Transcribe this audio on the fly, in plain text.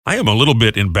I am a little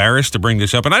bit embarrassed to bring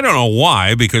this up, and I don't know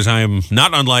why, because I am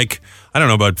not unlike, I don't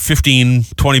know, about 15,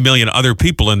 20 million other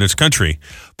people in this country,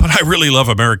 but I really love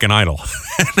American Idol.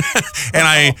 And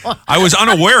I was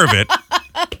unaware of it.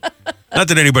 Not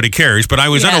that anybody cares, but I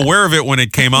was unaware of it when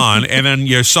it came on. And then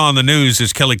you saw in the news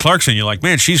this Kelly Clarkson. You're like,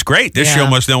 man, she's great. This show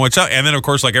must know what's up. And then, of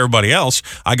course, like everybody else,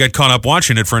 I got caught up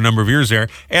watching it for a number of years there.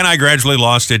 And I gradually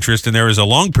lost interest. And there was a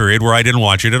long period where I didn't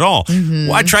watch it at all. Mm-hmm.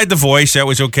 Well, I tried The Voice. That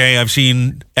was okay. I've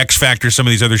seen X Factor, some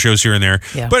of these other shows here and there.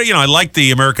 Yeah. But, I liked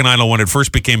the American Idol when it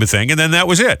first became a thing. And then that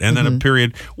was it. And then a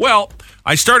period. Well,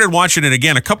 I started watching it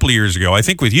again a couple of years ago, I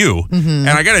think with you. Mm-hmm. And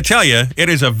I got to tell you, it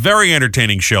is a very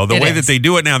entertaining show. The way that they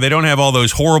do it now, they don't have all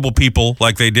those horrible people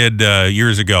like they did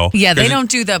years ago. Yeah, they don't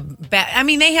do the bad. I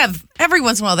mean, they have, every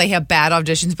once in a while, they have bad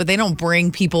auditions, but they don't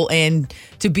bring people in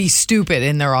to be stupid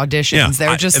in their auditions. Yeah,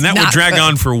 they're just and that would drag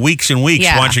on for weeks and weeks,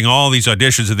 watching all these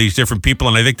auditions of these different people.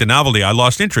 And I think the novelty, I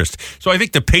lost interest. So I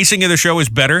think the pacing of the show is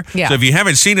better. Yeah. So if you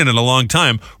haven't seen it in a long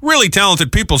time, really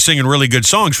talented people singing really good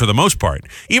songs for the most part.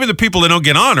 Even the people that don't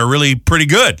get on are really pretty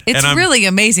good. It's really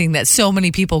amazing that so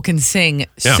many people can sing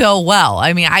so well.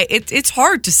 I mean, it's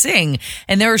hard to sing,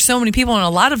 and there are so many people, and a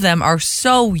lot of them are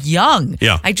so young.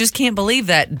 Yeah. I just can't believe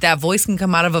that voice can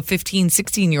come out of a 15,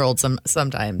 16-year-old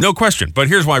sometimes. No question. But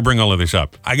here's why I bring all of this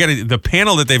up. The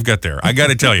panel that they've got there, I got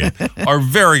to tell you, are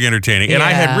very entertaining. And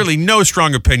I had really no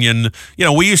strong opinion.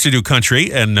 We used to do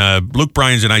country, and Luke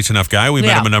Bryan's a nice enough guy. We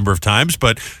met him a number of times,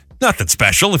 but nothing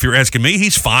special, if you're asking me.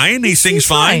 He's fine. He sings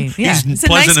fine. Yeah. He's nice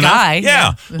pleasant enough. Guy.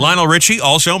 Yeah. Lionel Richie,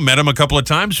 also met him a couple of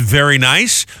times. Very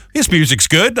nice. His music's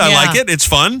good. I like it. It's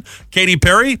fun. Katy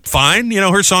Perry, fine.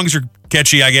 Her songs are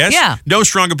catchy, I guess. Yeah. No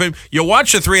strong opinion. You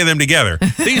watch the three of them together.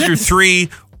 These are three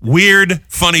weird,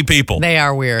 funny people. They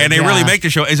are weird. And they really make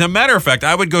the show. As a matter of fact,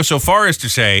 I would go so far as to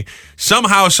say,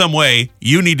 somehow, some way,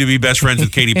 you need to be best friends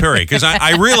with Katy Perry. Because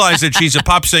I realize that she's a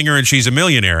pop singer and she's a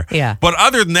millionaire. Yeah. But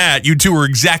other than that, you two are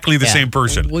exactly the same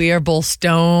person. We are both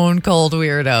stone cold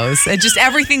weirdos. And just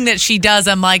everything that she does,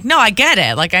 I'm like, no, I get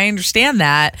it. Like, I understand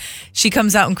that. She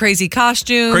comes out in crazy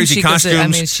costumes.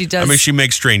 She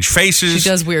makes strange faces. She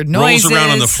does weird noises. Rolls around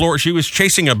on the floor. She was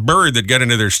chasing a bird that got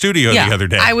into their studio the other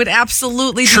day. I would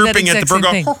absolutely chirping at the bird,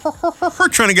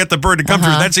 trying to get the bird to come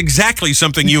through. That's exactly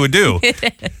something you would do. It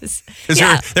is.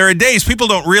 There are days people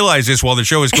don't realize this while the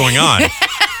show is going on.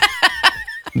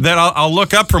 That I'll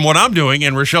look up from what I'm doing,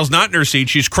 and Rochelle's not in her seat.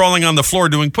 She's crawling on the floor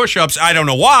doing push-ups. I don't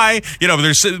know why.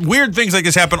 There's weird things like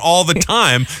this happen all the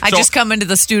time. I just come into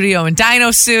the studio in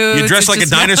dino suits. You dress like a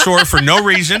dinosaur for no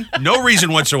reason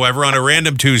whatsoever on a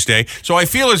random Tuesday. So I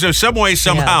feel as though some way,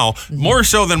 somehow, more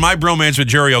so than my bromance with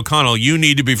Jerry O'Connell, you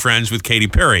need to be friends with Katy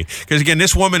Perry. Because, again,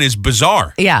 this woman is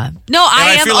bizarre. Yeah. No,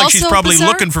 I feel like she's probably bizarre.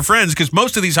 looking for friends because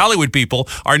most of these Hollywood people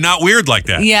are not weird like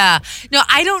that. Yeah. No,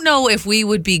 I don't know if we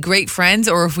would be great friends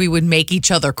or if we would make each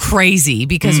other crazy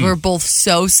because we're both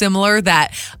so similar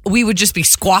that we would just be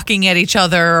squawking at each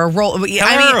other or roll.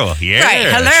 Hello, right?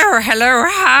 Hello,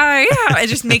 hi, and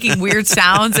just making weird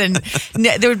sounds, and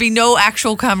there would be no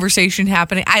actual conversation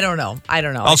happening. I don't know.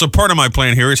 Also, part of my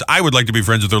plan here is I would like to be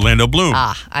friends with Orlando Bloom.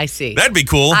 Ah, I see. That'd be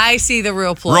cool. I see the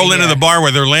real play. Roll into the bar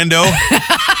with Orlando.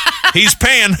 He's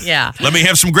paying. Yeah. Let me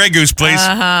have some Grey Goose, please.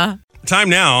 Time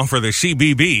now for the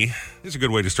CBB. This is a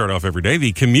good way to start off every day.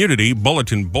 The Community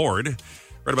Bulletin Board.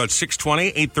 Right about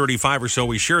 6:20, 8:35 or so,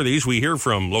 we share these. We hear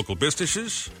from local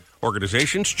businesses,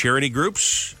 organizations, charity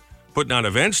groups, putting on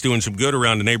events, doing some good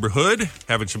around the neighborhood,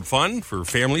 having some fun for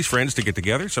families, friends to get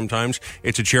together. Sometimes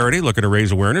it's a charity looking to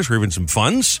raise awareness or even some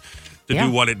funds to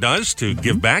do what it does, to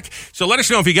give back. So let us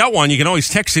know if you got one. You can always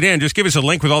text it in. Just give us a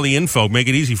link with all the info. Make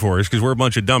it easy for us because we're a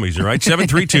bunch of dummies, all right?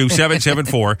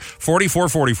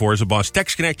 732-774-4444 is the Boss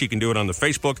Text Connect. You can do it on the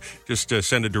Facebook. Just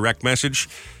send a direct message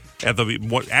at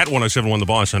 1071 The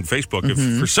Boss on Facebook. If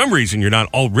for some reason you're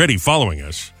not already following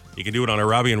us, you can do it on our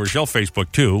Robbie and Rochelle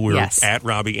Facebook, too. We're at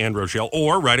Robbie and Rochelle,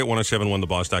 or right at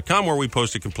 1071theboss.com, where we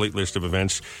post a complete list of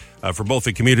events for both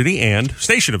the community and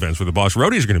station events where the Boss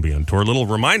Roadie is going to be on tour. A little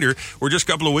reminder, we're just a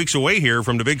couple of weeks away here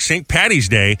from the big St. Patty's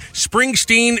Day.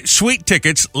 Springsteen Suite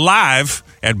tickets live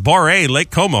at Bar A,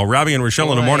 Lake Como. Robbie and Rochelle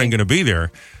in the morning going to be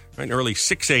there. Right, early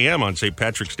 6 a.m. on St.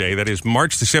 Patrick's Day. That is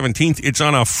March the 17th. It's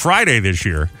on a Friday this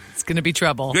year. It's going to be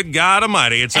trouble. Good God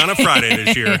Almighty. It's on a Friday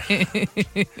this year.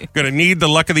 Going to need the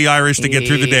luck of the Irish to get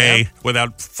through the day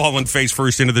without falling face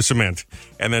first into the cement.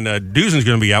 And then Dusen's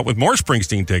going to be out with more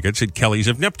Springsteen tickets at Kelly's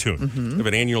of Neptune. They have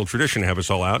an annual tradition to have us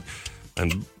all out.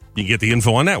 And you can get the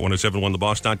info on that,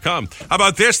 1071theboss.com. How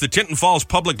about this? The Tinton Falls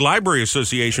Public Library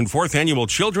Association 4th Annual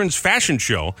Children's Fashion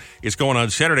Show is going on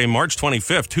Saturday, March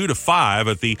 25th, 2 to 5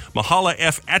 at the Mahala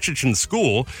F. Atchison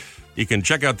School. You can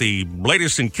check out the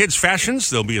latest in kids' fashions.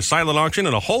 There'll be a silent auction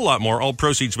and a whole lot more. All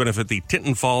proceeds benefit the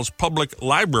Tinton Falls Public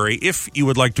Library. If you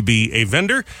would like to be a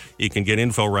vendor, you can get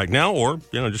info right now or,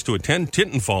 just to attend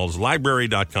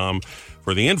TintonFallsLibrary.com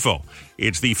for the info.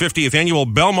 It's the 50th annual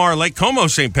Belmar Lake Como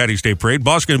St. Patty's Day Parade.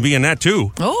 Boss going to be in that,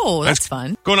 too. Oh, that's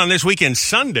fun. Going on this weekend,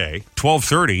 Sunday,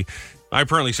 12:30. I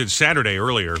apparently said Saturday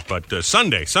earlier, but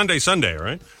Sunday, all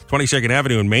right? 22nd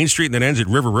Avenue and Main Street, and then ends at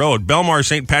River Road. Belmar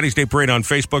St. Patty's Day Parade on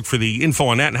Facebook for the info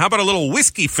on that. And how about a little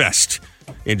Whiskey Fest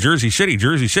in Jersey City?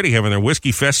 Jersey City having their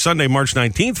Whiskey Fest Sunday, March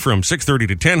 19th from 6:30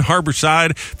 to 10.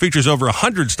 Harborside features over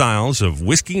 100 styles of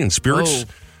whiskey and spirits.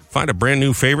 Oh. Find a brand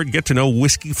new favorite. Get to know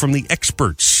whiskey from the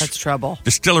experts. That's trouble.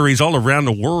 Distilleries all around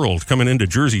the world coming into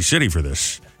Jersey City for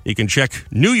this. You can check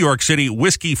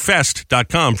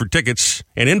NewYorkCityWhiskeyFest.com for tickets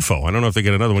and info. I don't know if they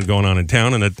get another one going on in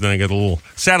town, and then they get a little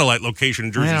satellite location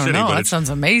in Jersey City. I don't know. That sounds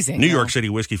amazing.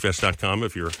 NewYorkCityWhiskeyFest.com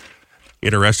if you're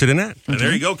interested in that. And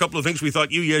there you go. A couple of things we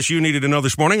thought you needed to know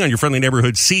this morning on your friendly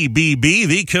neighborhood CBB,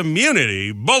 the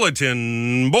Community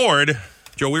Bulletin Board.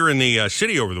 Joe, we were in the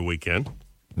city over the weekend.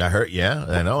 I heard,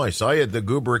 I know. I saw you at the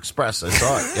Goober Express. I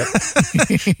saw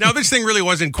it. Yep. Now, this thing really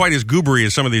wasn't quite as goobery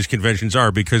as some of these conventions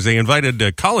are because they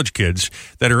invited college kids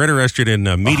that are interested in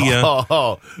media.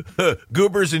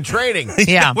 Goobers in training.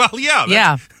 Yeah.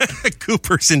 Yeah.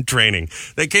 Goobers in training.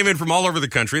 They came in from all over the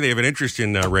country. They have an interest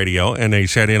in radio, and they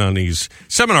sat in on these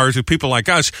seminars with people like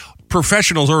us,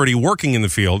 professionals already working in the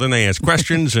field, and they asked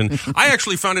questions. And I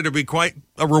actually found it to be quite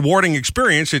a rewarding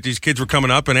experience that these kids were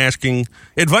coming up and asking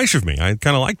advice of me. I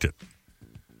kind of liked it.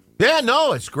 Yeah,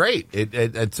 no, it's great.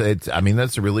 It's. I mean,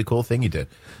 that's a really cool thing you did.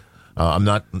 I'm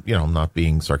not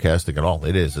being sarcastic at all.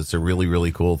 It is. It's a really,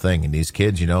 really cool thing. And these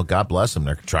kids, God bless them.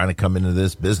 They're trying to come into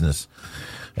this business.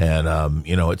 And,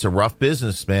 it's a rough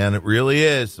business, man. It really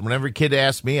is. Whenever a kid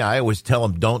asks me, I always tell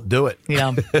them, don't do it. Yeah.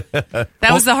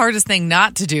 That was the hardest thing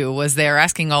not to do was they're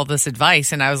asking all this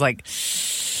advice. And I was like,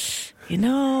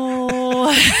 No,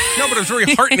 but it was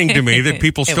very heartening to me that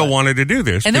people still wanted to do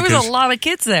this. And there was a lot of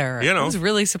kids there. I was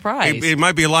really surprised. It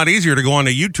might be a lot easier to go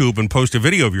onto YouTube and post a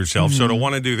video of yourself. Mm-hmm. So to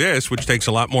want to do this, which takes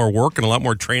a lot more work and a lot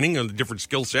more training and a different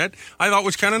skill set, I thought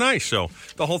was kind of nice. So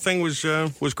the whole thing was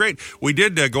great. We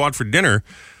did go out for dinner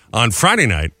on Friday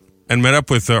night and met up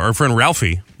with our friend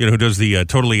Ralphie, who does the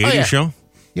Totally 80s show.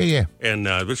 Yeah. And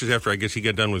this is after, I guess, he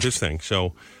got done with his thing.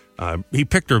 So he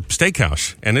picked her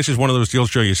steakhouse. And this is one of those deals,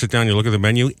 Joe, you sit down, you look at the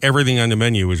menu, everything on the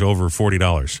menu is over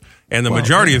 $40. And the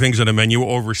majority of things on the menu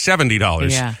are over $70.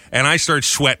 Yeah. And I start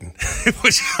sweating. It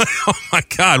was, oh my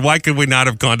God, why could we not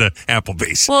have gone to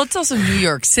Applebee's? Well, it's also New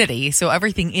York City, so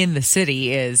everything in the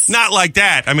city is... Not like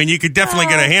that. I mean, you could definitely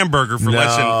get a hamburger for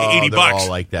less than $80. They're all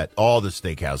like that. All the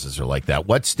steakhouses are like that.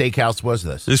 What steakhouse was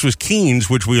this? This was Keen's,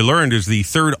 which we learned is the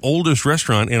third oldest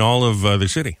restaurant in all of the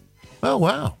city. Oh,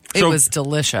 wow. It was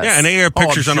delicious. Yeah, and they have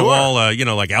pictures on the wall,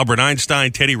 like Albert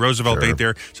Einstein, Teddy Roosevelt ate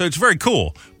there. So it's very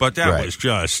cool. But that was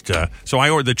just... so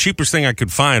I ordered the cheapest thing I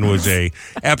could find was a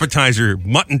appetizer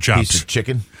mutton chops. Piece of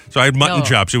chicken? So I had mutton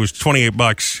chops. It was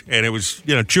 $28, and it was,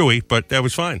 chewy, but that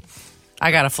was fine. I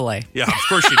got a filet. Yeah, of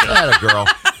course you did. Atta girl.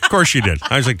 Of course you did.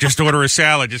 I was like, just order a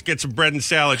salad. Just get some bread and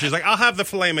salad. She's like, I'll have the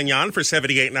filet mignon for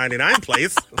 $78.99,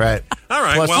 please. Right. All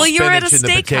right. Plus well, you're at a steakhouse.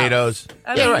 The potatoes.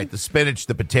 Right. The spinach,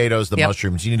 the potatoes, the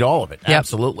mushrooms. You need all of it. Yep.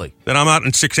 Absolutely. Then I'm out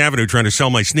in 6th Avenue trying to sell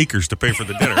my sneakers to pay for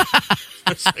the dinner.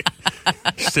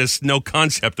 It's just no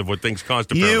concept of what things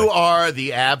cost. Apparently. You are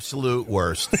the absolute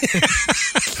worst.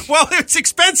 Well, it's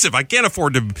expensive. I can't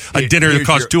afford a dinner that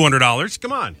costs $200.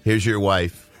 Come on. Here's your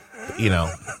wife.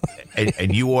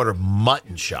 And you order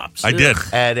mutton chops. I did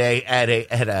at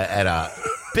a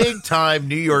big time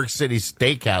New York City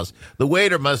steakhouse. The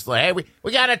waiter must like, hey,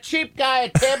 we got a cheap guy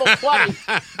at table 20.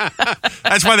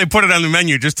 That's why they put it on the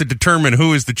menu, just to determine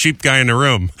who is the cheap guy in the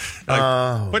room.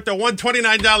 Put the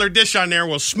 $129 dish on there.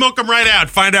 We'll smoke them right out.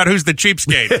 Find out who's the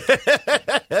cheapskate.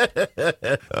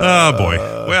 Oh boy.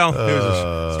 Well, it was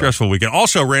a stressful weekend.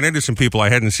 Also ran into some people I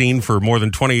hadn't seen for more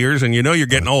than 20 years, and you're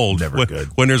getting old. Never good.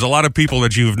 When there's a lot of people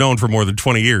that you've known for more than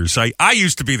 20 years. I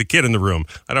used to be the kid in the room.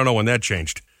 I don't know when that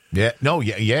changed. Yeah, no,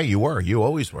 yeah, you were. You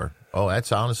always were. Oh,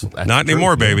 that's honest. That's not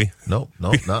anymore, baby. No,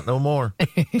 not no more.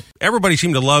 Everybody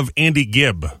seemed to love Andy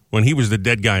Gibb when he was the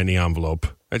dead guy in the envelope.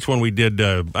 That's when we did,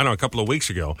 a couple of weeks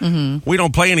ago. Mm-hmm. We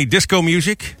don't play any disco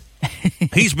music.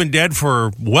 He's been dead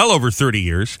for well over 30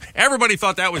 years. Everybody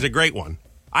thought that was a great one.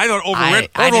 I thought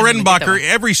Orville Redenbacher,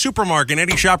 every supermarket,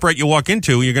 any ShopRite you walk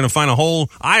into, you're going to find a whole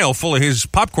aisle full of his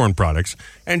popcorn products.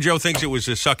 And Joe thinks it was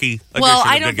a sucky addition. Well,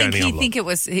 I don't think he think it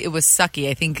was sucky.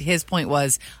 I think his point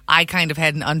was I kind of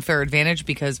had an unfair advantage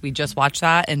because we just watched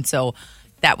that, and so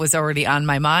that was already on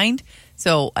my mind.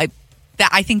 So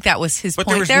I think that was his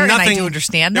point there, and I do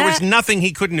understand that. There was nothing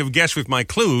he couldn't have guessed with my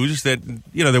clues that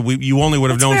you only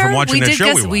would have known from watching that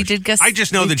show. We did guess. I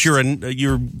just know that you're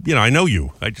I know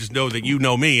you. I just know that you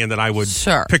know me, and that I would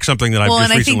pick something that I've just recently. Well,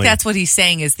 and I think that's what he's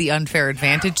saying is the unfair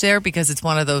advantage there, because it's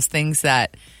one of those things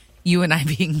that you and I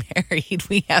being married,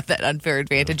 we have that unfair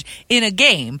advantage in a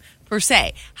game. Per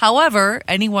se. However,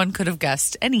 anyone could have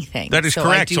guessed anything. That is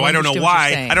correct. So I don't know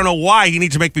why. I don't know why he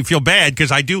needs to make me feel bad,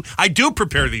 because I do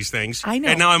prepare these things. I know.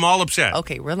 And now I'm all upset.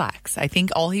 Okay, relax. I think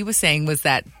all he was saying was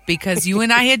that because you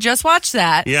and I had just watched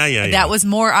that, that was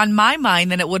more on my mind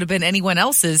than it would have been anyone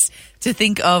else's to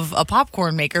think of a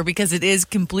popcorn maker, because it is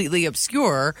completely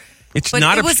obscure. It's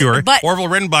not obscure. Orville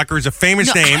Redenbacher is a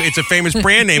famous name. It's a famous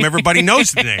brand name. Everybody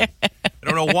knows the name. I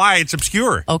don't know why it's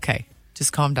obscure. Okay.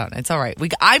 Just calm down. It's all right.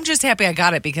 I'm just happy I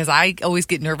got it, because I always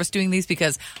get nervous doing these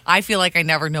because I feel like I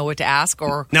never know what to ask.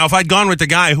 Or now, if I'd gone with the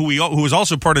guy who was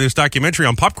also part of this documentary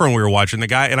on popcorn we were watching, the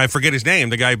guy, and I forget his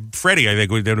name, the guy Freddie, I think,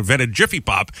 who invented Jiffy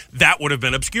Pop, that would have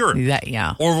been obscure.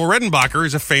 Yeah. Orville Redenbacher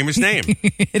is a famous name.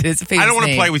 It is a famous name. I don't want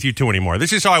to play with you two anymore.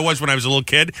 This is how I was when I was a little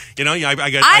kid. You know,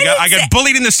 I got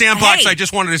bullied in the sandbox. I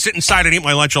just wanted to sit inside and eat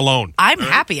my lunch alone. I'm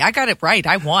happy. I got it right.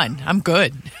 I won. I'm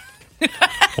good.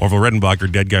 Orville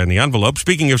Redenbacher, dead guy in the envelope.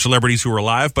 Speaking of celebrities who are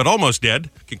alive but almost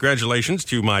dead, congratulations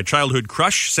to my childhood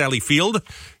crush, Sally Field.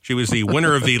 She was the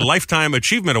winner of the Lifetime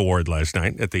Achievement Award last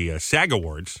night at the SAG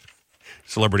Awards.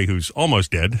 Celebrity who's almost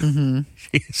dead. Mm-hmm.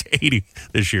 She's 80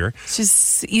 this year.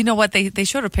 She's, you know what? They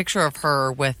showed a picture of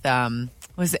her with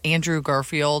was it Andrew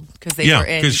Garfield? Because they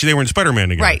were in Spider-Man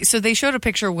together. Right. So they showed a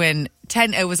picture when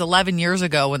it was 11 years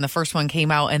ago when the first one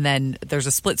came out, and then there's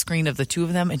a split screen of the two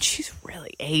of them, and she's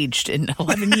really aged in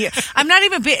 11 years. I'm not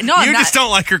even just don't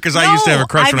like her because I used to have a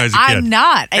crush when I was a kid. I'm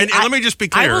not. And let me just be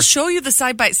clear. I will show you the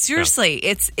side by seriously.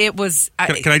 Yeah. It was.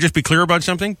 Can I just be clear about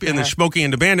something? In the Smokey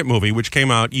and the Bandit movie, which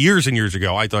came out years and years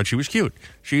ago, I thought she was cute.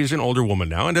 She's an older woman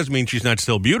now, and doesn't mean she's not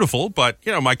still beautiful. But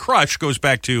my crush goes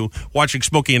back to watching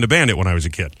Smokey and the Bandit when I was a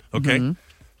kid. Okay,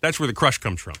 That's where the crush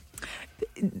comes from.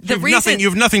 You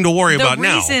have nothing to worry about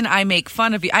now. The reason I make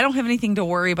fun of you, I don't have anything to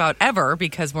worry about ever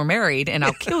because we're married and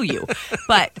I'll kill you.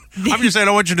 But I'm just saying, I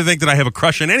don't want you to think that I have a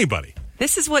crush on anybody.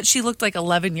 This is what she looked like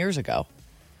 11 years ago.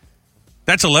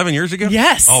 That's 11 years ago?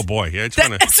 Yes. Oh, boy. Yeah, that's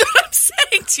what I'm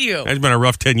saying to you. It's been a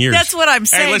rough 10 years. That's what I'm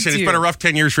saying. Hey, listen, it's been a rough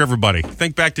 10 years for everybody.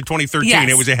 Think back to 2013. Yes.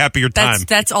 It was a happier time.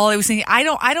 That's all I was saying. I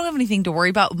don't have anything to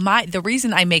worry about. The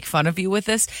reason I make fun of you with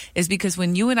this is because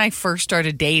when you and I first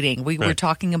started dating, we were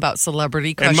talking about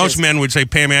celebrity crushes. And most men would say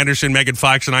Pam Anderson, Megan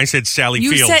Fox, and I said Sally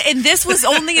Field. And this was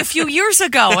only a few years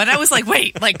ago. And I was like,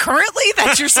 wait, like currently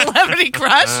that's your celebrity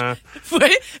crush?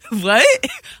 What?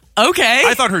 Okay.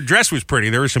 I thought her dress was pretty.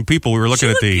 There were some people we were looking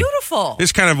at beautiful. This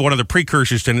is kind of one of the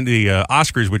precursors to the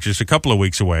Oscars, which is a couple of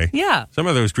weeks away. Yeah. Some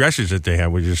of those dresses that they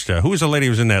had were just. Who was the lady who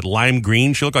was in that lime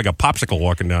green? She looked like a popsicle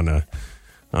walking down the.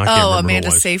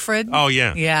 Amanda Seyfried. Oh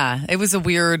yeah. Yeah, it was a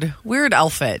weird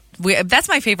outfit. That's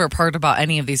my favorite part about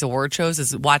any of these award shows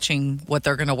is watching what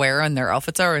they're going to wear and their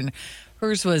outfits are. And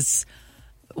hers was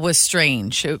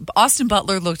strange. Austin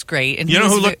Butler looked great. And you know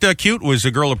who looked cute was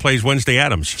the girl who plays Wednesday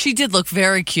Addams. She did look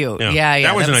very cute. Yeah.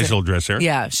 That was a nice little dress there.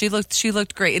 Yeah, she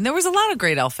looked great. And there was a lot of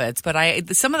great outfits, but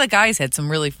some of the guys had some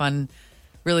really fun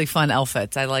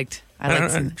outfits. I liked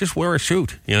just wear a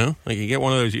suit, like you get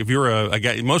one of those. If you're a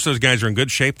guy, most of those guys are in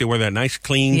good shape. They wear that nice,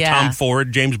 clean Tom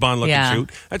Ford, James Bond looking suit.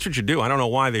 That's what you do. I don't know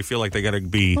why they feel like they got to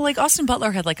be. Well, like Austin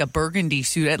Butler had like a burgundy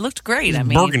suit. It looked great.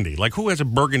 Burgundy. Like who has a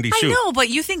burgundy suit? I know, but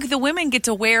you think the women get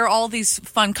to wear all these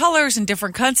fun colors and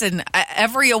different cuts, and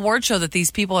every award show that these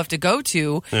people have to go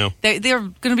to, they're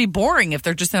going to be boring if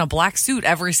they're just in a black suit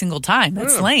every single time.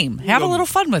 That's lame. Have a little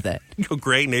fun with it. Go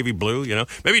gray, navy blue.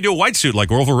 Maybe do a white suit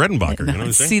like Orville Redenbacher. You know what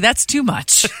I'm saying? See, that's too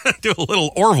much. Do a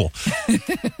little Orville.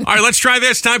 All right, let's try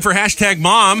this. Time for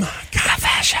 #Mom.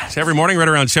 Confessions. Every morning, right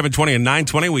around 7:20 and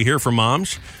 9:20, we hear from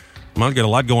moms. Moms get a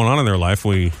lot going on in their life.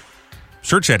 We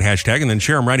search that hashtag and then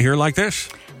share them right here like this.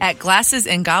 At Glasses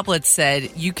and Goblets said,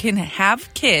 you can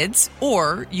have kids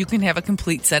or you can have a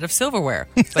complete set of silverware,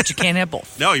 but you can't have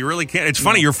both. No, you really can't. It's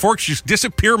funny. Your forks just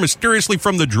disappear mysteriously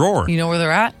from the drawer. You know where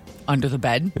they're at? Under the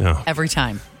bed. Yeah. Every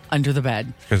time. Under the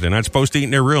bed. Because they're not supposed to eat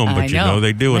in their room, but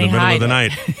they do in the middle of the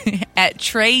night. At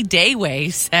Trey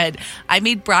Dayway said, I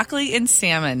made broccoli and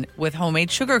salmon with homemade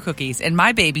sugar cookies, and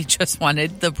my baby just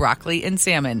wanted the broccoli and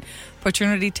salmon.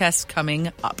 Paternity test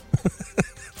coming up.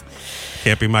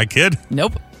 Can't be my kid.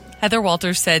 Nope. Heather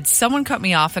Walters said, someone cut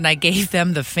me off and I gave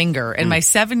them the finger. And my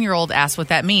 7-year-old asked what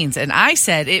that means. And I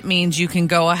said, it means you can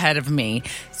go ahead of me.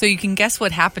 So you can guess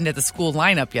what happened at the school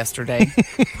lineup yesterday.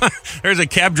 There's a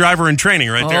cab driver in training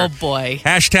right there. Oh, boy.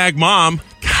 #Mom.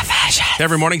 Delicious.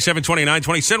 Every morning,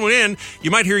 7:29, send one in.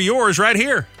 You might hear yours right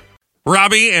here.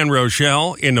 Robbie and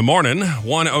Rochelle in the morning,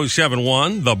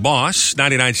 1071, The Boss,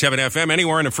 99.7 FM,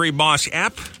 anywhere in the free Boss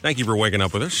app. Thank you for waking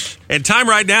up with us. And time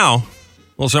right now,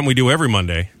 well, something we do every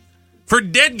Monday, for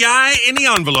Dead Guy in the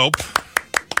Envelope.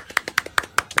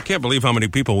 I can't believe how many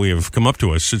people we have come up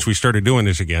to us since we started doing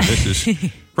this again. This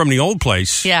is from the old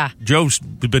place. Yeah. Joe's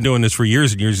been doing this for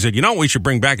years and years. He said, you know what we should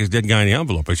bring back is Dead Guy in the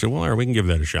Envelope. I said, well, all right, we can give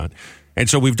that a shot. And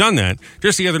so we've done that.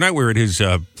 Just the other night, we were at his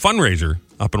fundraiser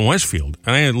up in Westfield,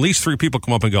 and I had at least 3 people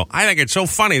come up and go, I think it's so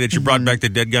funny that you brought back the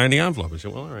Dead Guy in the Envelope. I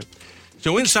said, well, all right.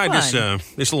 So inside this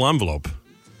little envelope,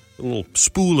 a little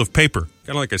spool of paper, kind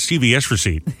of like a CVS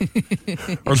receipt,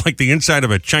 or like the inside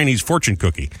of a Chinese fortune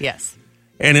cookie. Yes.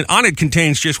 And on it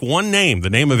contains just one name, the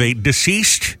name of a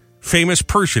deceased famous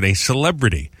person, a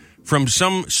celebrity, from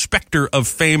some specter of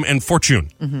fame and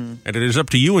fortune. Mm-hmm. And it is up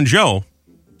to you and Joe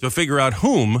to figure out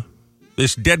whom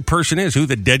this dead person is, who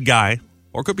the dead guy,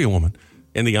 or could be a woman,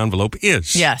 in the envelope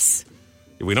is. Yes.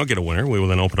 If we don't get a winner, we will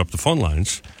then open up the phone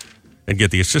lines and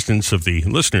get the assistance of the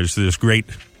listeners to this great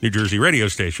New Jersey radio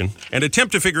station and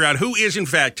attempt to figure out who is, in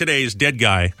fact, today's dead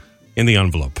guy in the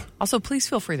envelope. Also, please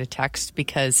feel free to text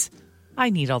because I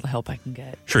need all the help I can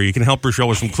get. Sure, you can help Rochelle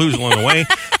with some clues along the way.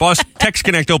 Boss, Text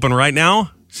Connect open right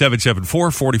now,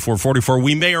 774-4444.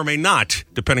 We may or may not,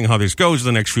 depending on how this goes,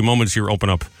 the next few moments here, open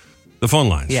up the phone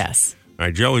lines. Yes. All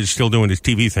right, Joe is still doing his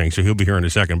TV thing, so he'll be here in a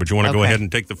second. But you want to go ahead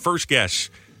and take the first guess.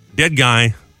 Dead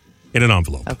guy in an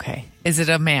envelope. Okay. Is it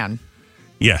a man?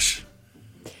 Yes.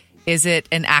 Is it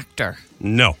an actor?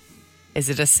 No. Is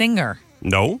it a singer?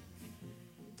 No.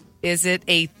 Is it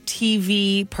a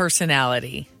TV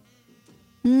personality?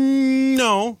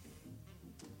 No.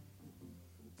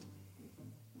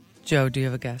 Joe, do you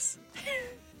have a guess?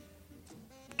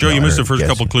 Joe, you missed the first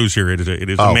couple clues here. It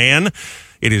is a man.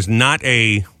 It is not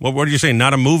a, what did you say,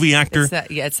 not a movie actor?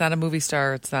 It's not a movie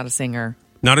star. It's not a singer.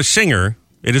 Not a singer.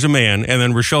 It is a man. And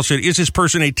then Rochelle said, is this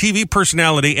person a TV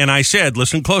personality? And I said,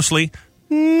 listen closely,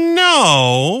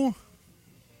 no.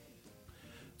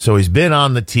 So he's been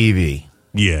on the TV.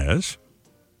 Yes.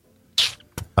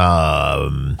 How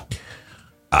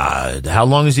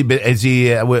long has he been? Did he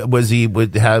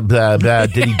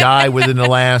die within the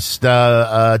last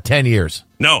 10 years?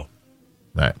 No. All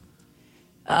right.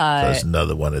 So that's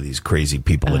another one of these crazy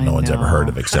people that no one's ever heard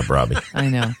of except Robbie. I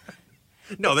know.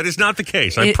 No, that is not the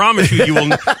case. I promise you,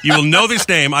 you will know this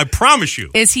name. I promise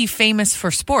you. Is he famous for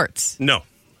sports? No.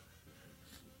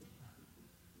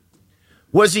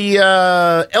 Was he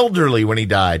elderly when he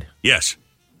died? Yes.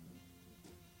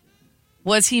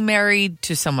 Was he married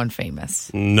to someone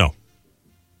famous? No.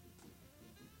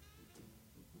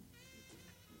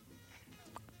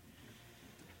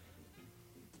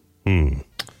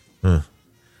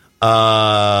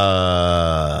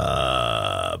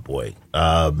 Boy.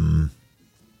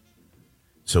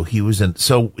 So he was in.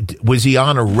 So was he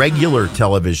on a regular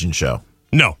television show?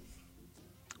 No.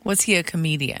 Was he a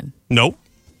comedian? No.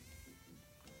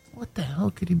 What the hell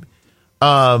could he be?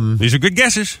 These are good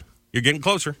guesses. You're getting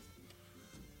closer.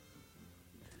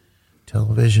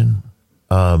 Television.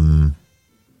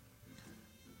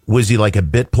 Was he like a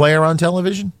bit player on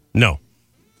television? No.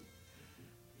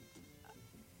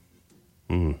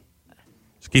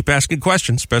 Just keep asking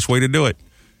questions. Best way to do it.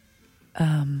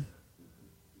 So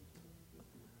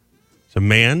a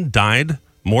man died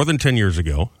more than 10 years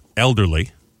ago,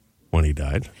 elderly when he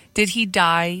died. Did he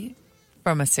die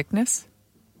from a sickness?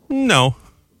 No.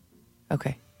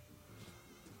 Okay.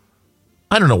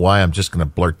 I don't know why I'm just going to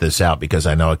blurt this out because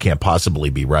I know it can't possibly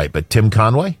be right, but Tim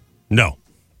Conway? No.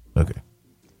 Okay.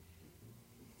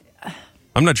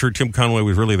 I'm not sure Tim Conway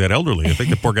was really that elderly. I think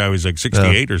the poor guy was like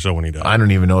 68 or so when he died. I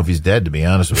don't even know if he's dead, to be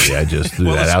honest with you. I just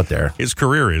threw that out there. His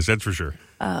career is, that's for sure.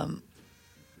 I'm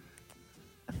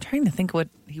trying to think what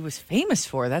he was famous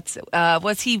for.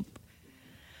 Was he...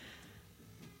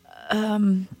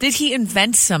 did he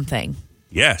invent something?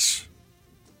 Yes.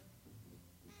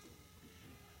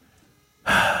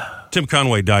 Tim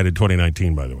Conway died in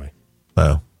 2019, by the way.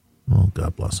 Oh, well,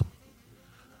 God bless him.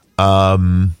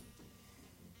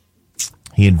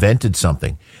 He invented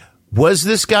something. Was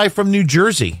this guy from New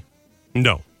Jersey?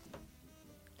 No.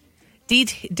 Did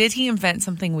he invent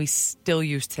something we still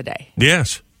use today?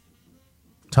 Yes.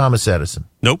 Thomas Edison.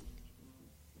 Nope.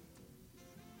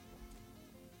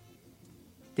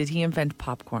 Did he invent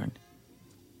popcorn?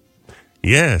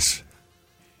 Yes.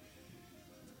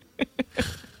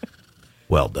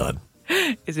 Well done.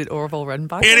 Is it Orville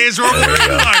Redenbacher? It is Orville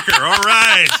Redenbacher. All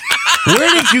right.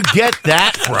 Where did you get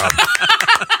that from?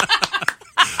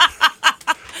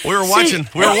 We were watching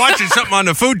something on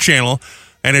the Food Channel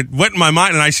And it went in my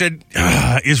mind, and I said,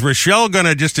 is Rochelle going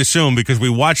to just assume, because we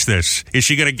watched this, is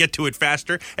she going to get to it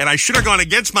faster? And I should have gone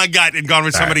against my gut and gone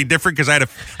with somebody different, because I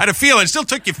had a feeling. It still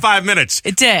took you 5 minutes.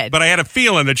 It did. But I had a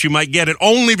feeling that you might get it,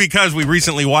 only because we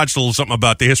recently watched a little something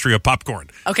about the history of popcorn.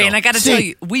 Okay, and I got to tell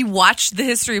you, we watched the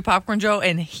history of popcorn, Joe,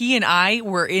 and he and I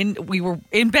were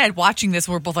in bed watching this,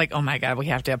 and we're both like, oh my God, we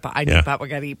have to have I got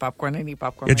to eat popcorn. I need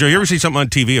popcorn. Yeah, Joe, you ever see something on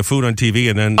TV, a food on TV,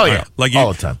 and then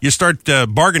all the time. You start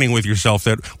bargaining with yourself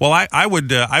that, well, I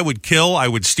would kill, I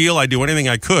would steal, I'd do anything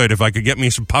I could if I could get me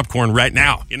some popcorn right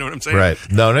now. You know what I'm saying? Right.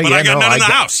 But I got none in the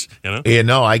house. You know? Yeah,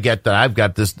 no, I get that. I've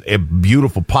got this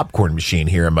beautiful popcorn machine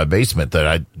here in my basement that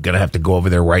I'm going to have to go over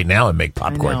there right now and make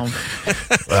popcorn.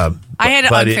 I had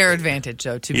an unfair advantage,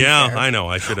 though, to be fair. Yeah, I know.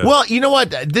 I should have. Well, you know what?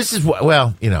 This is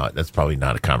that's probably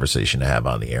not a conversation to have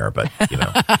on the air, but,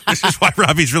 This is why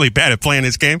Robbie's really bad at playing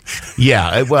this game.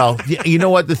 Yeah, well, you know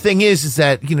what? The thing is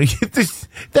that,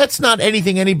 that's not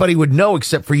anything anybody would know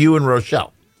except for you and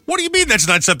Rochelle. What do you mean that's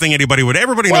not something anybody would?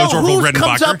 Everybody knows Orville Redenbacher. Who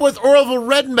comes up with Orville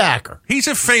Redenbacher? He's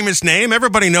a famous name.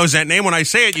 Everybody knows that name. When I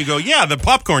say it, you go, yeah, the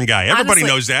popcorn guy. Everybody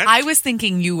knows that. I was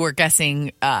thinking you were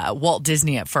guessing Walt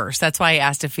Disney at first. That's why I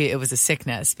asked if it was a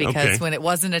sickness, because when it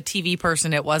wasn't a TV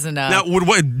person, it wasn't a... Now,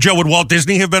 would Walt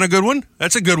Disney have been a good one?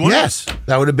 That's a good one. Yes,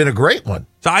 that would have been a great one.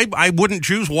 So I wouldn't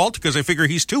choose Walt because I figure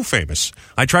he's too famous.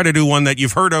 I try to do one that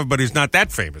you've heard of, but he's not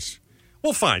that famous.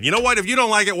 Well, fine. You know what? If you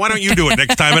don't like it, why don't you do it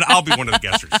next time, and I'll be one of the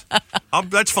guessers.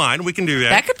 That's fine. We can do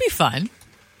that. That could be fun.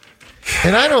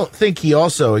 And I don't think he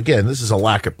also, again, this is a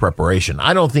lack of preparation.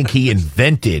 I don't think he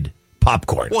invented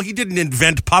popcorn. Well, he didn't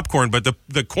invent popcorn, but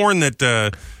the corn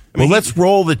that... let's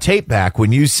roll the tape back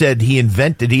when you said he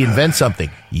invent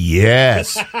something.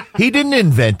 Yes. He didn't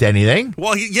invent anything.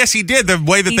 Well, yes, he did. The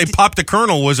way that they popped the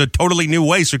kernel was a totally new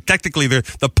way. So technically,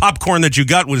 the popcorn that you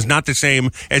got was not the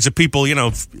same as the people,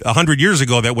 100 years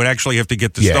ago that would actually have to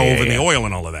get the stove and the oil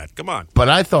and all of that. Come on. But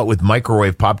I thought with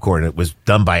microwave popcorn, it was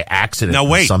done by accident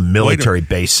in some military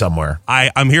base somewhere.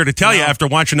 I'm here to tell you, after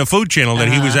watching the Food Channel, that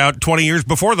he was out 20 years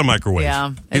before the microwave.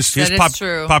 Yeah, his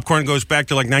true. Popcorn goes back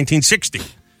to like 1960.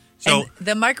 So and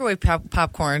the microwave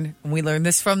popcorn, we learned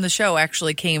this from the show,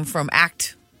 actually came from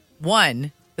Act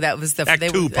 1. That was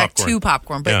Act 2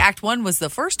 popcorn. But Act 1 was the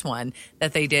first one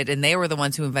that they did, and they were the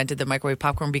ones who invented the microwave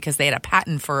popcorn because they had a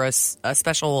patent for a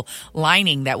special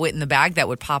lining that went in the bag that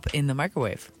would pop in the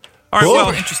microwave. All right, well,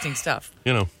 interesting stuff.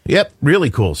 Yep,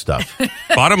 really cool stuff.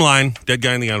 Bottom line, dead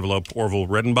guy in the envelope, Orville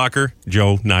Redenbacher.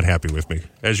 Joe, not happy with me,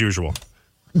 as usual.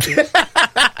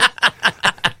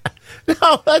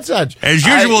 No, that's not. As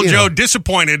usual, Joe,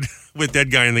 disappointed with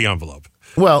dead guy in the envelope.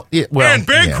 Van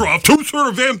Bancroft. Who's heard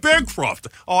of Van Bancroft?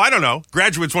 Oh, I don't know.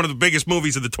 Graduate's one of the biggest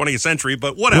movies of the 20th century,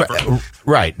 but whatever.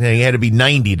 Right. And he had to be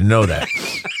 90 to know that.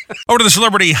 Over to the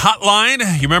celebrity hotline.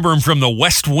 You remember him from The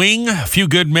West Wing, A Few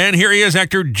Good Men. Here he is,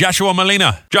 actor Joshua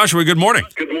Malina. Joshua, good morning.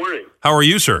 Good morning. How are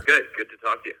you, sir? Good to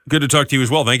talk to you. Good to talk to you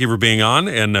as well. Thank you for being on,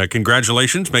 and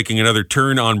congratulations, making another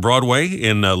turn on Broadway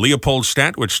in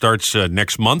Leopoldstadt, which starts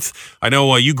next month. I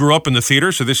know you grew up in the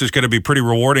theater, so this is going to be pretty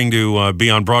rewarding to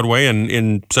be on Broadway and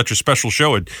in such a special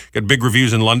show. It got big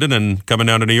reviews in London and coming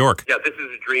down to New York. Yeah, this is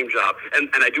a dream job. And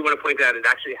I do want to point out, it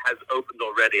actually has opened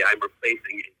already. I'm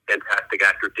replacing fantastic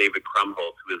actor David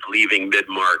Krumholtz, who is leaving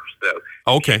mid-March. So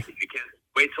okay. If you can't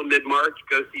wait till mid-March,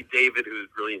 go see David, who's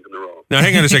brilliant in the role. Now,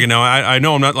 hang on a second. Now, I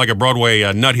know I'm not like a Broadway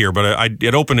nut here, but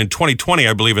it opened in 2020,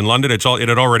 I believe, in London. It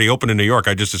had already opened in New York.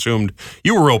 I just assumed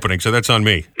you were opening, so that's on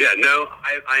me. Yeah, no,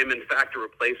 I am in fact a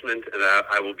replacement, and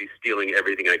I will be stealing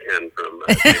everything I can from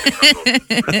David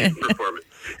Krumholtz's performance.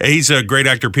 He's a great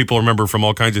actor. People remember from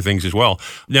all kinds of things as well.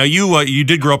 Now, you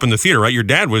did grow up in the theater, right? Your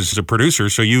dad was a producer,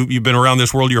 so you've been around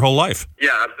this world your whole life. Yeah,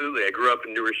 absolutely. I grew up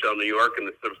in New Rochelle, New York, in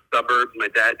the sort of suburbs. My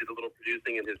dad did a little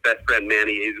producing, and his best friend,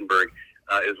 Manny Eisenberg,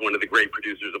 is one of the great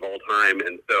producers of all time.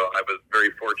 And so I was very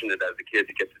fortunate as a kid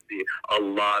to get to see a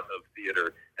lot of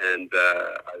theater. And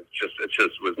it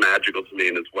just was magical to me,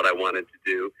 and it's what I wanted to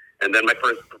do. And then my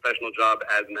first professional job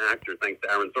as an actor, thanks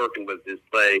to Aaron Sorkin, was his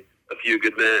play, A Few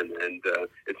Good Men. And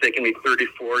it's taken me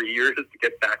 34 years to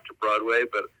get back to Broadway,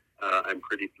 but I'm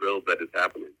pretty thrilled that it's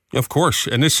happening. Of course.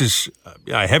 And this is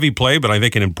a heavy play, but I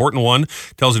think an important one.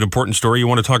 Tells an important story. You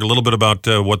want to talk a little bit about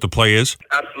what the play is?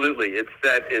 Absolutely. It's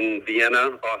set in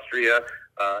Vienna, Austria.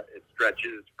 It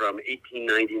stretches from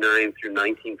 1899 through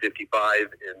 1955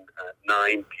 in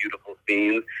 9 beautiful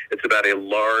scenes. It's about a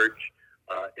large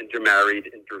intermarried,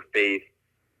 interfaith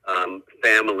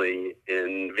family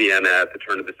in Vienna at the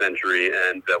turn of the century,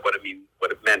 and what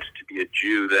it meant to be a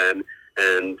Jew then,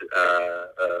 and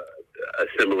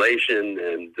assimilation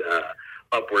and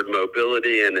upward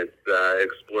mobility, and it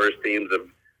explores themes of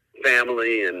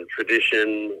family and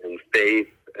tradition and faith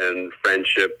and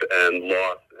friendship and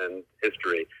loss and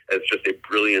history. It's just a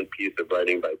brilliant piece of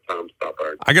writing by Tom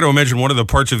Stoppard. I got to imagine one of the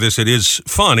parts of this that is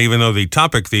fun, even though the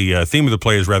topic, the theme of the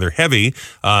play is rather heavy,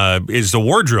 is the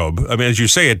wardrobe. I mean, as you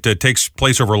say, it takes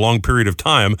place over a long period of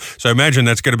time. So I imagine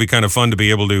that's going to be kind of fun to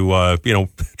be able to,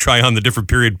 try on the different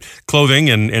period clothing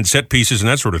and set pieces and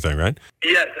that sort of thing, right?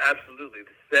 Yes, absolutely.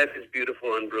 The set is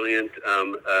beautiful and brilliant.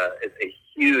 It's a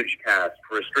huge cast.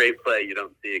 For a straight play, you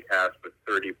don't see a cast with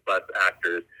 30-plus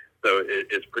actors. So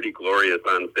it's pretty glorious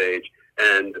on stage,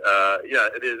 and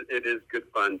it is good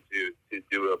fun to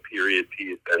do a period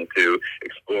piece and to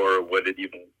explore what it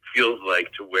even feels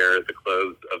like to wear the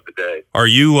clothes of the day. Are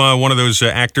you one of those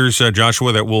actors,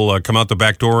 Joshua, that will come out the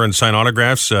back door and sign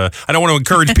autographs? I don't want to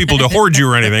encourage people to hoard you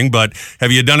or anything, but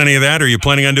have you done any of that? Are you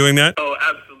planning on doing that? Oh,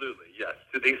 absolutely.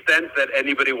 To the extent that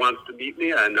anybody wants to meet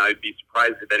me, and I'd be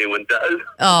surprised if anyone does,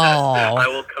 I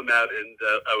will come out, and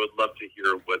I would love to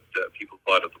hear what people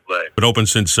thought of the play. But open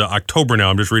since October now.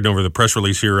 I'm just reading over the press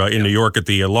release here in New York at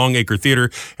the Longacre Theater.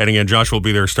 And again, Josh will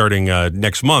be there starting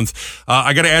next month.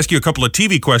 I got to ask you a couple of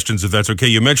TV questions, if that's okay.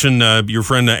 You mentioned your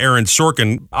friend Aaron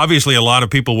Sorkin. Obviously, a lot of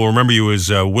people will remember you as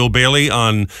Will Bailey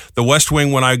on The West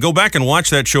Wing. When I go back and watch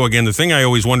that show again, the thing I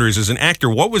always wonder is, as an actor,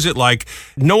 what was it like?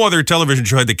 No other television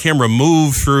show had the camera move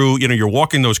through, you're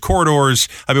walking those corridors.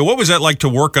 I mean, what was that like to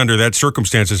work under that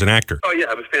circumstance as an actor? Oh,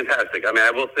 yeah, it was fantastic. I mean, I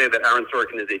will say that Aaron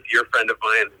Sorkin is a dear friend of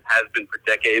mine, has been for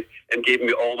decades, and gave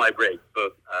me all my breaks,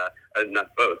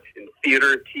 in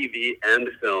theater, TV, and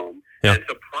film. Yeah. And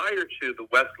so prior to The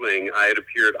West Wing, I had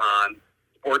appeared on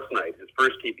Sports Night, his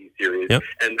first TV series,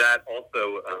 and that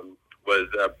also was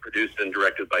produced and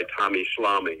directed by Tommy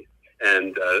Schlamme.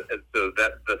 And so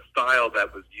that the style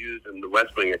that was used in The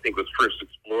West Wing, I think, was first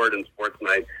explored in Sports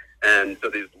Night. And so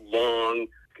these long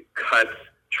cuts,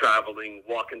 traveling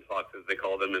walk and talks, as they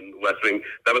call them in The West Wing,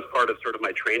 that was part of sort of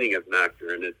my training as an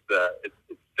actor. And it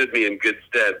stood me in good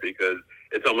stead, because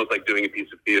it's almost like doing a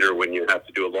piece of theater when you have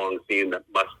to do a long scene that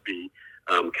must be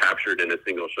captured in a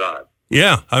single shot.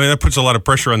 Yeah, I mean, that puts a lot of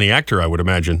pressure on the actor, I would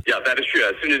imagine. Yeah, that is true.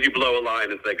 As soon as you blow a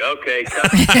line, it's like, okay,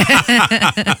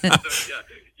 cut. So, yeah.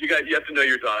 You have to know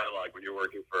your dialogue when you're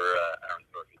working for Aaron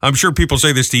Sorkin. I'm sure people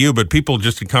say this to you, but people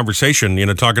just in conversation,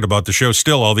 talking about the show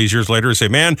still all these years later say,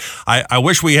 man, I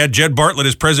wish we had Jed Bartlett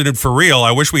as president for real.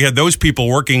 I wish we had those people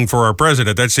working for our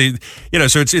president. That's, so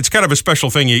it's kind of a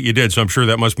special thing you did. So I'm sure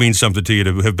that must mean something to you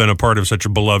to have been a part of such a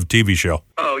beloved TV show.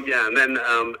 Oh, yeah. And then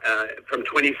from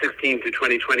 2016 to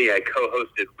 2020, I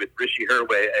co-hosted with Rishi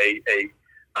Hirway a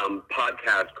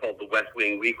podcast called The West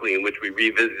Wing Weekly, in which we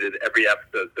revisited every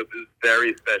episode. So it was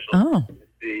very special to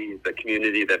see the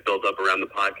community that built up around the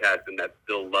podcast and that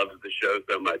still loves the show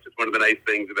so much. It's one of the nice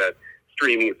things about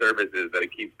streaming services, that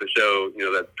it keeps the show,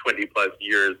 that's 20 plus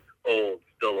years old,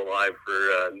 still alive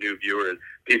for new viewers,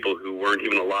 people who weren't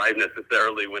even alive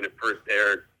necessarily when it first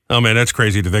aired. Oh, man, that's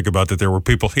crazy to think about, that there were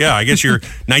people. Yeah, I guess you're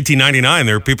 1999.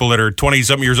 There are people that are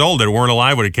 20-something years old that weren't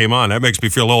alive when it came on. That makes me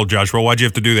feel old, Joshua. Why'd you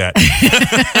have to do that?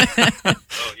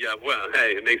 Oh, yeah. Well,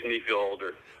 hey, it makes me feel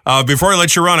older. Before I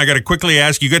let you run, I got to quickly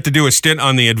ask, you got to do a stint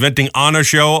on the Inventing Anna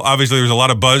show. Obviously, there was a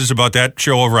lot of buzz about that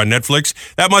show over on Netflix.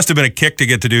 That must have been a kick to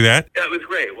get to do that. Yeah, it was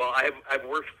great. Well, I've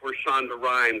worked for Shonda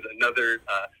Rhimes, another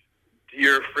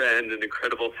dear friend and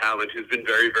incredible talent who's been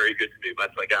very, very good to me,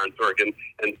 much like Aaron Sorkin.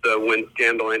 And so when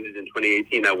Scandal ended in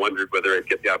 2018, I wondered whether I'd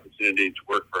get the opportunity to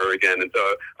work for her again. And so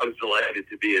I was delighted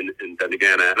to be in Inventing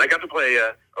Anna. And I got to play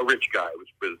a rich guy, which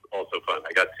was also fun.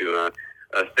 I got to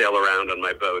sail around on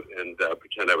my boat and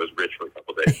pretend I was rich for a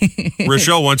couple days.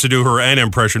 Rochelle wants to do her Anna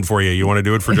impression for you. You want to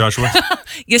do it for Joshua?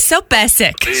 You're so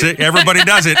basic. See, everybody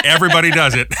does it. Everybody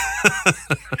does it.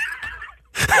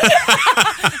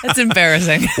 That's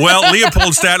embarrassing. Well,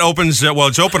 Leopoldstadt opens,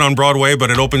 it's open on Broadway, but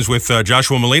it opens with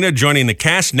Joshua Malina joining the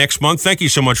cast next month. Thank you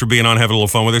so much for being on, having a little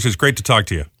fun with us. It's great to talk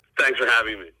to you. Thanks for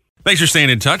having me. Thanks for staying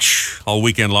in touch all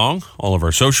weekend long, all of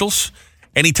our socials.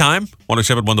 Anytime,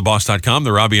 1071theboss.com,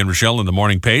 the Robbie and Rochelle in the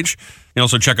morning page. You can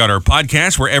also check out our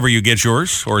podcast wherever you get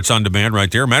yours, or it's on demand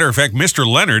right there. Matter of fact, Mr.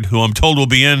 Leonard, who I'm told will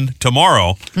be in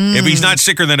tomorrow, if he's not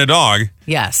sicker than a dog,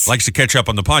 likes to catch up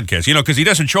on the podcast. Because he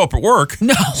doesn't show up at work.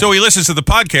 No. So he listens to the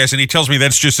podcast, and he tells me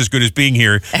that's just as good as being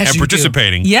here and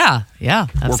participating. Do. Yeah,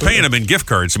 absolutely. We're paying him in gift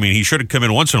cards. I mean, he should have come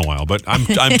in once in a while, but I'm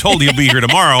told he'll be here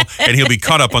tomorrow, and he'll be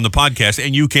caught up on the podcast,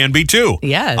 and you can be too.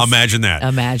 Yes. Imagine that.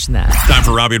 Time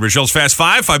for Robbie and Rochelle's Fast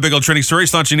Five. 5 big old trending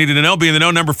stories, thoughts you needed to know. Be in the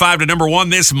know, number 5 to number 1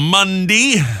 this Monday.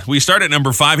 We start at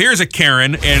number 5. Here's a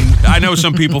Karen, and I know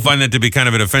some people find that to be kind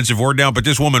of an offensive word now, but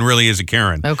this woman really is a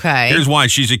Karen. Okay. Here's why.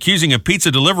 She's accusing a pizza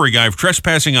delivery guy of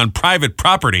trespassing on private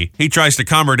property. He tries to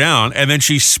calm her down, and then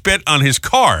she spit on his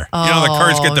car. Oh, you know, the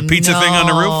cars get the pizza thing on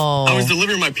the roof? I was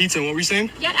delivering my pizza, and what were you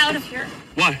saying? Get out of here.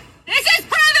 Why? This is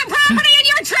private property and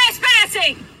you're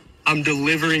trespassing. I'm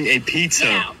delivering a pizza.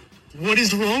 Get out. What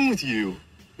is wrong with you?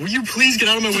 Will you please get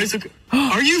out of my way?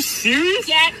 Are you serious?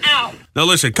 Get out. Now,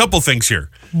 listen, a couple things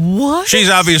here. What? She's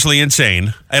obviously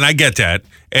insane, and I get that.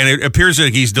 And it appears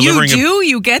that he's delivering...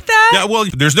 You get that? Yeah, well,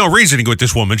 there's no reasoning with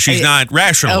this woman. She's not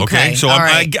rational, okay? So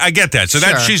I get that. So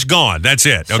she's gone. That's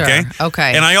it, okay?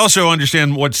 Okay. And I also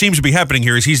understand what seems to be happening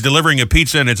here is he's delivering a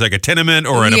pizza, and it's like a tenement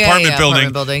or an apartment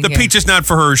building. The pizza's not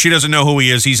for her. She doesn't know who he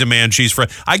is. He's a man. She's for...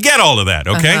 I get all of that,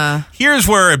 okay? Here's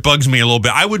where it bugs me a little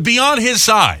bit. I would be on his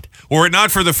side. Were it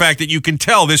not for the fact that you can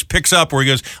tell this picks up where he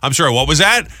goes, I'm sorry, what was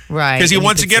that? Right. Because he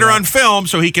wants to get her on film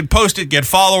so he can post it, get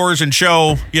followers, and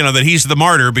show, that he's the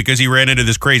martyr because he ran into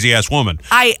this crazy-ass woman.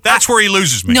 That's where he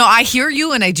loses me. No, I hear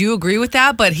you, and I do agree with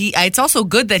that, but it's also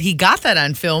good that he got that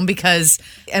on film because,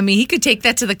 he could take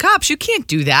that to the cops. You can't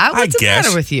do that. What's the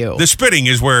matter with you? The spitting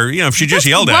is where, if she just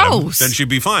yelled at him, then she'd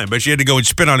be fine. But she had to go and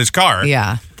spit on his car.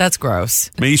 Yeah, that's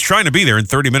gross. He's trying to be there in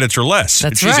 30 minutes or less.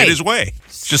 That's and she's in his way.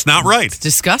 It's just not right. It's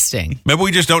disgusting. Maybe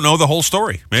we just don't know the whole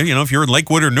story. Maybe, if you're in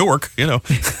Lakewood or Newark, you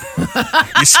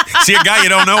see a guy you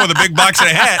don't know with a big box and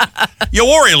a hat, you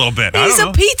worry a little bit. He's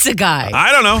a pizza guy.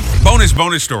 I don't know.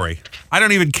 Bonus story. I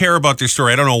don't even care about this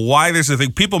story. I don't know why this is a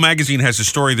thing. People Magazine has a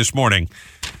story this morning,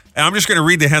 and I'm just going to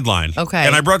read the headline. Okay.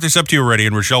 And I brought this up to you already,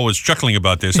 and Rochelle was chuckling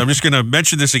about this. I'm just going to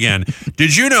mention this again.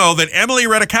 Did you know that Emily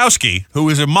Ratajkowski, who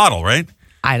is a model, right?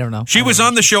 I don't know. She was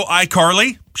on the show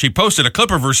iCarly. She posted a clip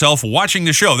of herself watching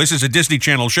the show. This is a Disney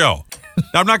Channel show.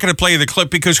 Now, I'm not going to play you the clip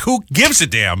because who gives a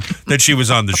damn that she was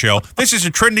on the show? This is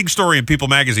a trending story in People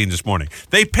Magazine this morning.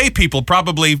 They pay people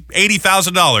probably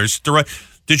 $80,000 to write.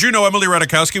 Did you know Emily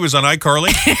Ratajkowski was on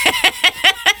iCarly?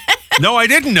 No, I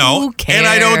didn't know. Who cares? And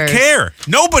I don't care.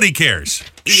 Nobody cares.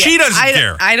 She doesn't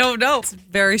care. I don't know. It's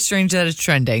very strange that it's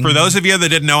trending. For those of you that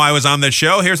didn't know I was on this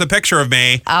show, here's a picture of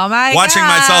me watching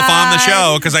God. myself on the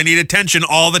show because I need attention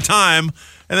all the time.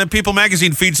 And then People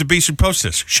Magazine feeds the beast and posts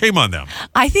this. Shame on them.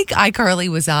 I think iCarly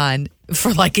was on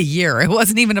for like a year. It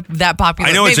wasn't even that popular.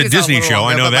 I know it's a Disney show.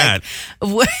 I know that.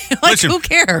 Listen, who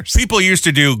cares? People used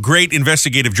to do great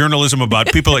investigative journalism about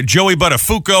people like Joey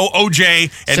Buttafuoco,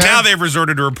 OJ, and now they've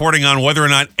resorted to reporting on whether or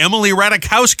not Emily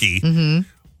Ratajkowski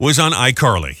was on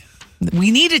iCarly.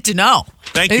 We needed to know.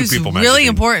 Thank you, People Magazine. It's really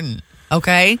important.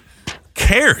 Okay.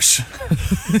 Cares?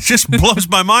 It just blows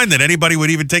my mind that anybody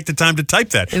would even take the time to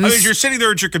type that. You're sitting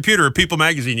there at your computer at People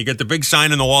Magazine. You get the big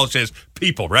sign in the wall that says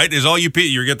People, right? Is all you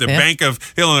get the bank of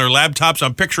their laptops.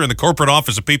 I'm picturing the corporate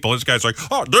office of People. This guy's like,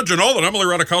 oh, did you know that Emily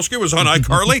Ratajkowski was on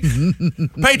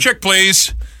iCarly? Paycheck,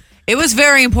 please. It was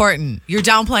very important. You're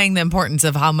downplaying the importance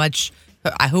of how much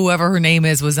whoever her name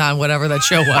was on whatever that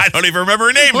show was. I don't even remember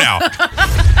her name now.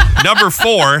 Number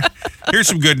 4. Here's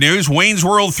some good news. Wayne's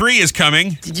World 3 is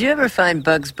coming. Did you ever find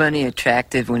Bugs Bunny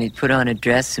attractive when he'd put on a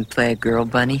dress and play a girl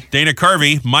bunny? Dana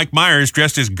Carvey, Mike Myers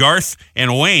dressed as Garth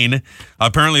and Wayne.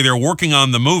 Apparently they're working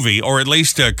on the movie, or at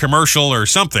least a commercial or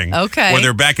something. Okay. Where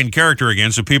they're back in character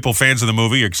again. So people, fans of the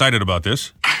movie, are excited about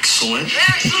this. Excellent.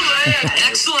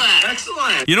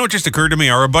 Excellent. You know what just occurred to me?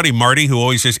 Our buddy Marty, who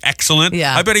always says excellent.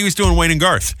 Yeah. I bet he was doing Wayne and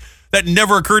Garth. That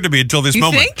never occurred to me until this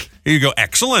moment. Think? Here you go.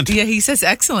 Excellent. Yeah, he says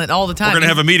excellent all the time. We're going to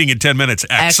have a meeting in 10 minutes.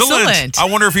 Excellent. I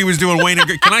wonder if he was doing Wayne and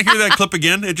Garth. Can I hear that clip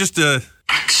again? It just...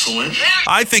 Excellent.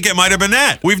 I think it might have been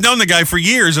that. We've known the guy for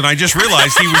years, and I just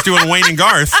realized he was doing Wayne and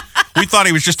Garth. We thought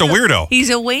he was just a weirdo. He's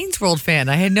a Wayne's World fan.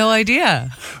 I had no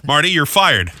idea. Marty, you're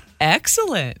fired.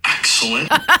 Excellent. Excellent.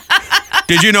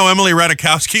 Did you know Emily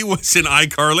Ratajkowski was in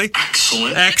iCarly?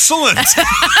 Excellent. Excellent.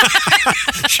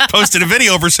 She posted a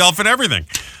video of herself and everything.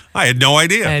 I had no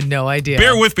idea.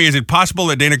 Bear with me. Is it possible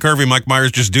that Dana Carvey and Mike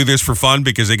Myers just do this for fun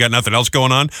because they got nothing else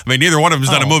going on? I mean, neither one of them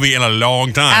has done a movie in a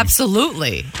long time.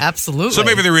 Absolutely. So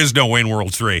maybe there is no Wayne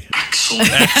World 3.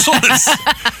 Excellent.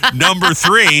 Excellent. Number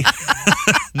 3.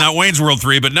 Not Wayne's World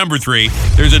 3, but number 3.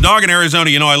 There's a dog in Arizona.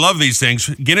 You know, I love these things.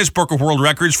 Guinness Book of World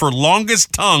Records for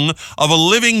longest tongue of a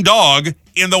living dog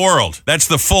in the world. That's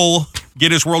the full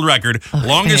Guinness World Record. Okay.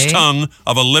 Longest tongue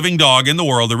of a living dog in the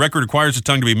world. The record requires the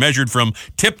tongue to be measured from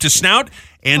tip to snout.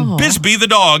 And Bisbee the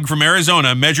dog from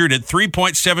Arizona measured at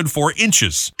 3.74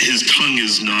 inches. His tongue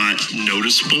is not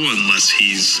noticeable unless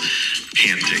he's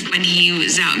panting. When he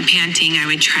was out and panting, I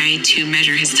would try to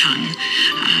measure his tongue.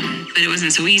 But it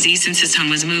wasn't so easy since his tongue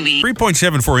was moving.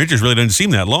 3.74 inches really doesn't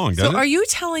seem that long, does it? So are you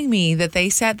telling me that they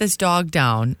sat this dog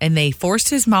down and they forced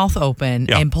his mouth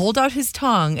open and pulled out his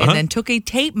tongue and then took a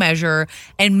tape measure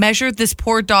and measured this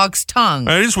poor dog's tongue?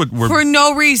 That is what we're... For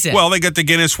no reason. Well, they got the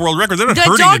Guinness World Records. They're not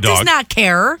hurting the dog. The dog does not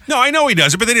care. No, I know he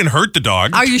doesn't, but they didn't hurt the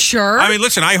dog. Are you sure? I mean,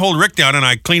 listen, I hold Rick down and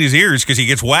I clean his ears because he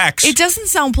gets wax. It doesn't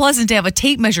sound pleasant to have a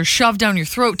tape measure shoved down your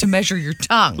throat to measure your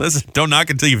tongue. Listen, don't knock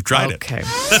until you've tried it. Okay.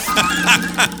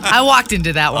 I walked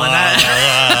into that one.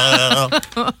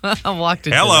 I walked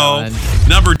into that one.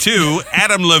 Number 2,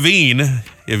 Adam Levine.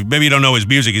 If maybe you don't know his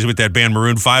music, he's with that band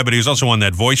Maroon 5, but he was also on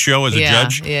that Voice show as a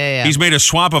judge. Yeah. He's made a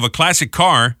swap of a classic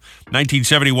car,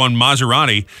 1971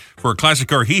 Maserati, for a classic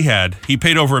car he had. He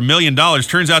paid over $1 million.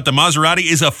 Turns out the Maserati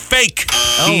is a fake.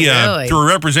 Really? Through a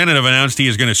representative, announced he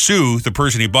is going to sue the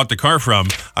person he bought the car from.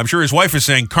 I'm sure his wife is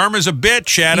saying, karma's a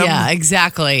bitch, Adam. Yeah,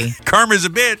 exactly. Karma's a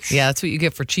bitch. Yeah, that's what you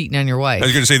get for cheating on your wife. I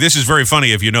was going to say, this is very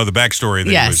funny if you know the backstory.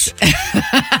 That Yes. He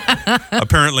was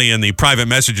apparently in the private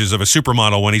messages of a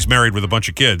supermodel when he's married with a bunch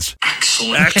of kids.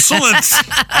 Excellent.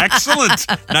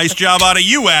 Nice job out of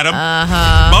you, Adam.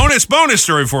 Bonus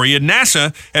story for you.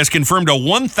 NASA has confirmed a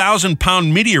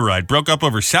 1,000-pound meteorite broke up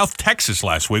over South Texas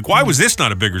last week. Why was this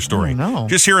not a bigger story? I don't know.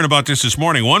 Just hearing about this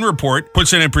morning. One report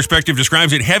puts it in perspective,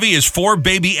 describes it heavy as 4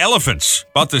 baby elephants,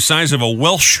 about the size of a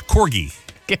Welsh corgi.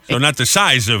 So not the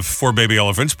size of 4 baby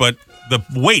elephants, but the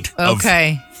weight of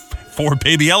 4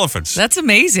 baby elephants. That's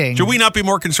amazing. Should we not be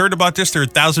more concerned about this? There are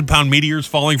 1,000-pound meteors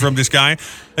falling from the sky.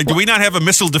 Do we not have a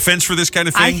missile defense for this kind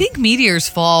of thing? I think meteors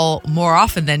fall more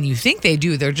often than you think they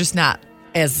do. They're just not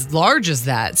as large as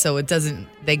that, so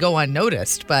they go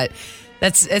unnoticed. But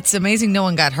it's amazing no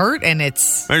one got hurt, and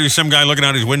it's... There's some guy looking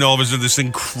out his window, all of a sudden this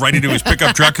thing right into his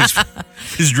pickup truck,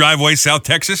 his driveway, South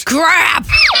Texas. Crap!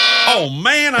 Oh,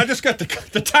 man, I just got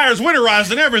the tires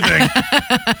winterized and everything.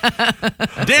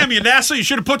 Damn you, NASA, you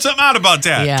should have put something out about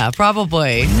that. Yeah,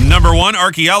 probably. Number 1,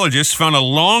 archaeologists found a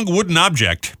long wooden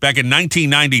object back in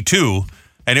 1992,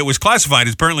 and it was classified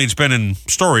as, apparently it's been in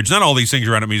storage. Not all these things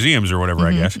are out at museums or whatever,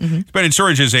 I guess. It's been in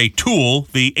storage as a tool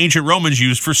the ancient Romans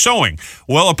used for sewing.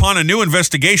 Well, upon a new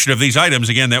investigation of these items,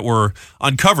 again, that were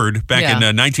uncovered back in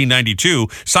 1992,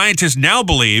 scientists now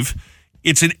believe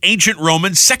it's an ancient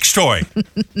Roman sex toy.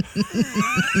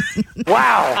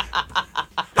 Wow.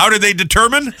 How did they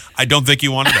determine? I don't think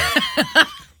you want to know.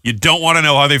 You don't want to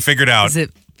know how they figured out. Is it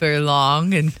very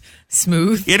long and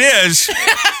smooth? It is.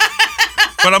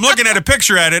 But I'm looking at a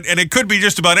picture at it, and it could be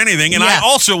just about anything. And I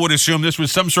also would assume this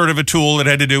was some sort of a tool that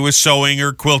had to do with sewing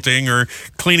or quilting or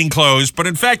cleaning clothes. But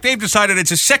in fact, they've decided it's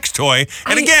a sex toy.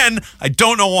 And again, I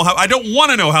don't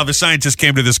want to know how the scientists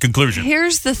came to this conclusion.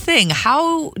 Here's the thing.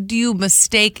 How do you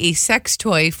mistake a sex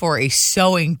toy for a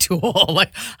sewing tool? Like,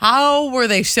 how were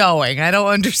they sewing? I don't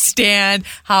understand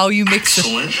how you mix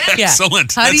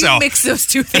Excellent. How do you mix those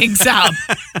two things up?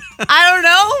 I don't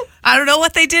know. I don't know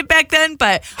what they did back then,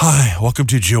 but... Hi, welcome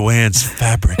to Joanne's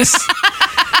Fabrics. It's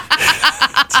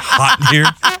hot in here.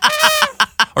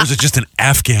 Or is it just an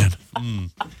Afghan?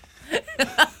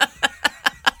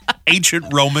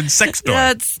 Ancient Roman sex toy.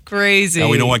 That's crazy. Now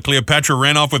we know why Cleopatra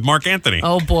ran off with Mark Antony.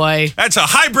 Oh, boy. That's a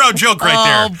highbrow joke right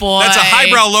there. Oh, boy. That's a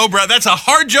highbrow, lowbrow. That's a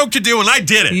hard joke to do, and I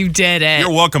did it. You did it. You're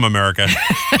welcome, America.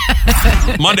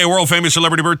 Monday, world-famous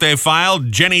celebrity birthday file.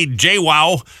 Jenny J.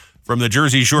 Wow from the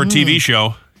Jersey Shore TV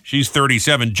show. She's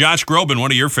 37. Josh Groban,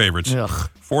 one of your favorites.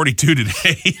 42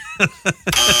 today.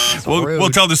 We'll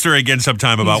tell the story again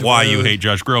sometime about why you hate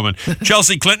Josh Groban.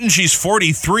 Chelsea Clinton, she's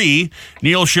 43.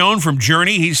 Neil Schon from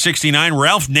Journey, he's 69.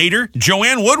 Ralph Nader.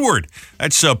 Joanne Woodward,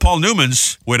 that's Paul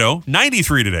Newman's widow,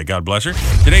 93 today. God bless her.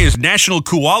 Today is National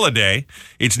Koala Day.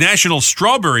 It's National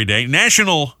Strawberry Day.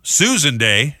 National Susan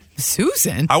Day.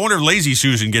 Susan? I wonder if Lazy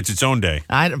Susan gets its own day.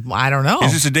 I don't know.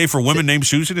 Is this a day for women named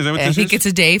Susan? Is that what this is? I think it's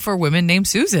a day for women named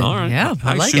Susan. All right. Yeah,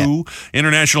 I like Sue. it.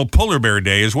 International Polar Bear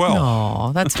Day as well.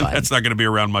 Oh, that's fun. That's not going to be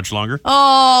around much longer.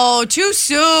 Oh, too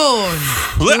soon.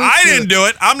 I didn't do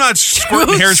it. I'm not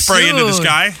squirting hairspray into the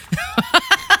sky.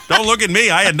 Don't look at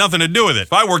me. I had nothing to do with it.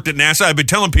 If I worked at NASA, I'd be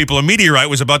telling people a meteorite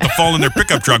was about to fall in their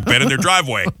pickup truck bed in their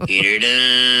driveway. Get her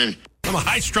done. I'm a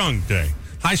high-strung day.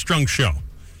 High-strung show.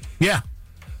 Yeah.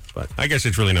 But I guess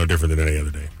it's really no different than any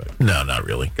other day. But no, not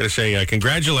really. Got to say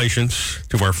congratulations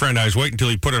to our friend. I was waiting until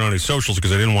he put it on his socials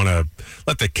because I didn't want to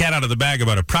let the cat out of the bag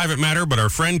about a private matter. But our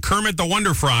friend Kermit the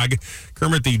Wonder Frog,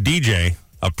 Kermit the DJ,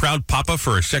 a proud papa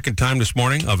for a second time this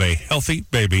morning of a healthy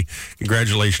baby.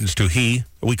 Congratulations to he.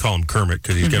 We call him Kermit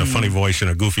because he's got a funny voice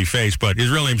and a goofy face, but his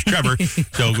real name's Trevor.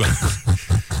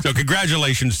 So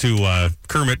congratulations to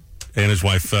Kermit and his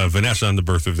wife Vanessa on the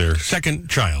birth of their second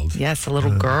child. Yes, a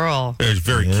little girl. It's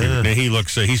very cute. And he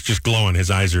looks, he's just glowing.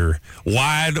 His eyes are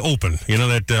wide open. You know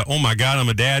that, oh my God, I'm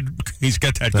a dad. He's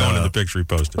got that going in the picture he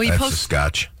posted. Well, that's a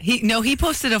scotch. He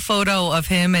posted a photo of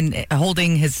him and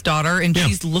holding his daughter, and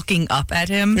she's looking up at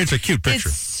him. It's a cute picture.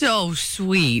 It's so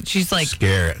sweet. She's like,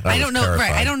 scared. I don't know.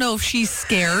 Terrified. Right. I don't know if she's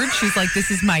scared. She's like,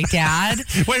 this is my dad.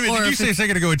 Wait a minute. Did you say a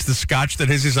second ago it's the scotch that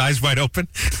has his eyes wide open?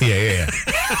 Yeah.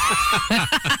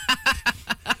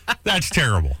 That's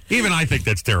terrible. Even I think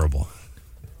that's terrible.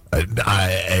 And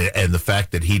the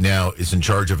fact that he now is in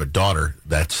charge of a daughter,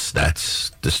 that's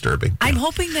disturbing. I'm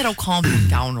hoping that'll calm him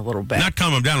down a little bit. Not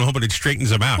calm him down. I'm hoping it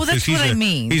straightens him out. Well, that's what I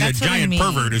mean. He's a giant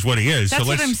pervert is what he is. That's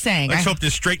what I'm saying. Let's hope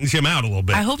this straightens him out a little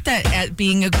bit. I hope that at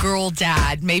being a girl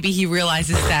dad, maybe he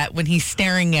realizes that when he's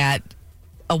staring at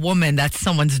a woman, that's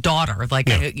someone's daughter. Like,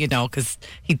 because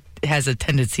he has a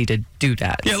tendency to do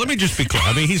that. Yeah, let me just be clear.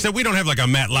 I mean, he said we don't have like a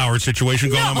Matt Lauer situation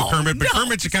going on with Kermit, but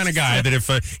Kermit's the kind of guy that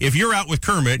if you're out with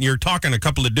Kermit and you're talking a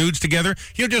couple of dudes together,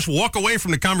 he'll just walk away from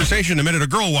the conversation the minute a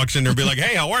girl walks in there and be like,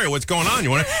 hey, how are you? What's going on?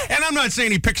 You want to? And I'm not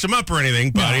saying he picks him up or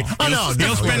anything, but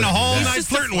he'll spend the whole night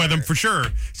flirting with him for sure.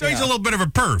 So he's a little bit of a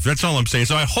perv. That's all I'm saying.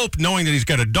 So I hope, knowing that he's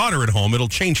got a daughter at home, it'll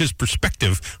change his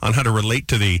perspective on how to relate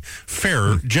to the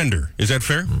fair gender. Is that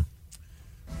fair?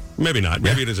 Maybe not.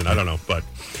 Maybe it isn't. I don't know. But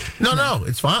no,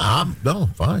 it's fine.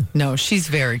 Fine. No, she's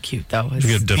very cute though.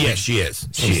 Yeah, she is.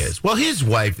 She is. Well, his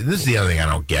wife. And this is the other thing I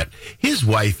don't get. His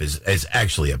wife is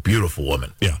actually a beautiful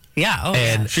woman. Yeah. Yeah.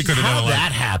 And she could have done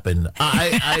that happened.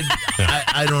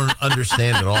 I don't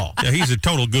understand at all. Yeah, he's a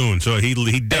total goon. So he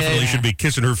definitely should be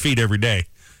kissing her feet every day.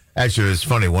 Actually, it was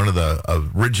funny. One of the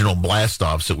original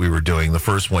blast-offs that we were doing, the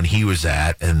first one he was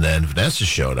at, and then Vanessa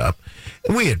showed up.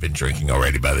 And we had been drinking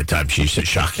already by the time she said,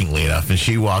 shockingly enough. And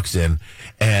she walks in,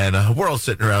 and we're all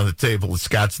sitting around the table, and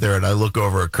Scott's there, and I look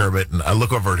over at Kermit, and I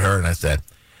look over at her, and I said,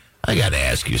 I got to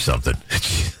ask you something.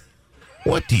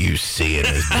 What do you see in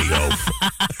his big oaf?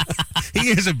 He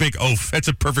is a big oaf. That's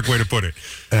a perfect way to put it.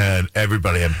 And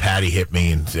everybody, and Patty hit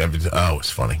me, and it was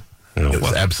funny. It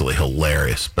was absolutely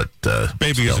hilarious, but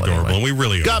baby is adorable, and we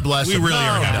really are. God bless him. We really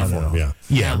are happy for him.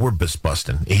 Yeah, we're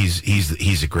busting.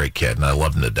 He's a great kid, and I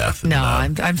love him to death. No,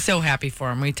 I'm so happy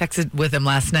for him. We texted with him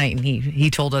last night, and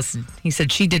he told us, he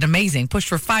said she did amazing. Pushed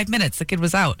for 5 minutes, the kid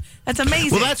was out. That's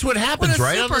amazing. Well, that's what happens,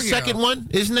 right? On the second one,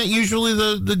 isn't that usually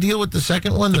the deal with the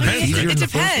second one? It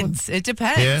depends. It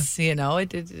depends. Yeah. You know,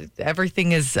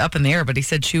 everything is up in the air. But he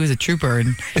said she was a trooper,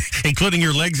 and including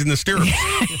your legs in the stirrups.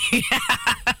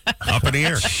 Up in the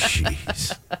air.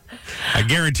 Jeez. I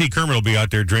guarantee Kermit will be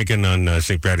out there drinking on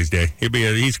St. Patty's Day.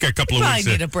 He's got a couple of weeks.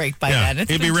 Probably need a break by then.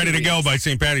 He'll be ready to go by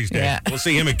St. Patty's Day. Yeah. We'll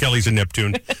see him at Kelly's in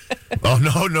Neptune. Oh,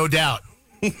 no doubt.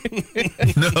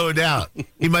 No doubt.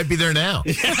 He might be there now.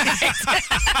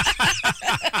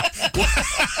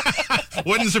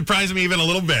 Wouldn't surprise me even a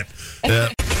little bit.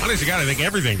 Honestly, God, I think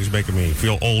everything is making me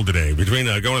feel old today. Between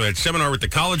going to that seminar with the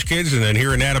college kids and then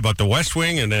hearing that about the West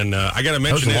Wing, and then I got to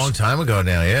mention that was a long time ago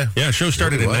now, yeah. Yeah, show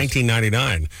started in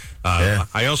 1999.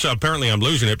 I also, apparently I'm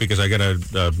losing it because I got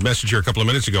a message here a couple of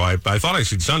minutes ago. I thought I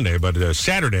said Sunday, but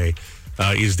Saturday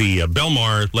is the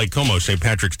Belmar Lake Como St.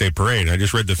 Patrick's Day Parade. I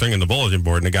just read the thing in the bulletin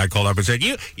board, and the guy called up and said,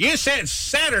 you said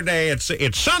Saturday,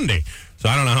 it's Sunday. So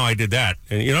I don't know how I did that.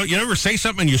 And you never say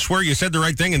something and you swear you said the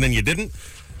right thing and then you didn't?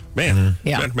 Man,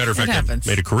 matter of fact, I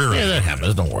made a career out of it. That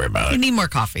happens. Don't worry about it. You need more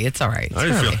coffee. It's all right.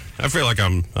 I feel like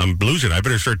I'm losing. I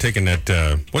better start taking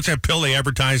that. What's that pill they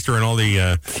advertised during all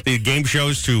the game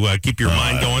shows to keep your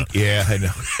mind going? Yeah, I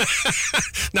know.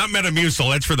 Not Metamucil.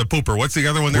 That's for the pooper. What's the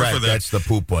other one there for the? That's the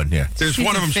poop one. Yeah, there's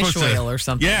one of them fish supposed oil to or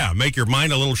something. Yeah, make your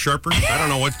mind a little sharper. I don't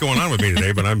know what's going on with me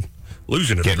today, but I'm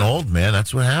losing it. Getting old, man.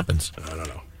 That's what happens. I don't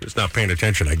know. Just not paying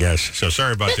attention, I guess. So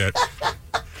sorry about that.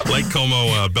 Lake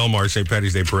Como, Belmar, St.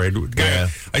 Patty's Day Parade. Guy,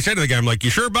 I said to the guy, I'm like,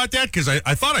 you sure about that? Because I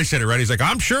thought I said it right. He's like,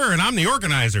 I'm sure, and I'm the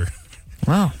organizer.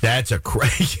 Wow. That's a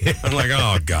crazy. I'm like,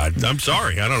 oh, God, I'm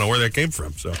sorry. I don't know where that came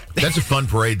from. So that's a fun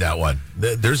parade, that one.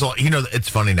 There's it's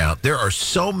funny now. There are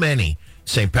so many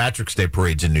St. Patrick's Day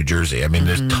parades in New Jersey. I mean,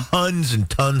 there's tons and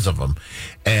tons of them.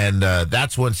 And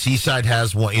that's one. Seaside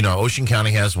has one. Ocean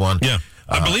County has one. Yeah.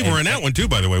 I believe we're in that one, too,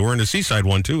 by the way. We're in the Seaside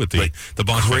one, too, with the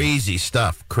boss. Crazy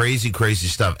stuff. Crazy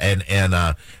stuff. And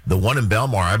the one in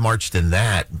Belmar, I marched in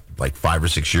that like 5 or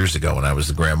 6 years ago when I was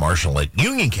the Grand Marshal at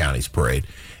Union County's parade.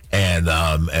 And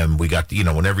we got,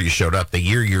 whenever you showed up, the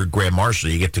year you're Grand Marshal,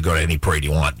 you get to go to any parade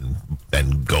you want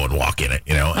and go and walk in it,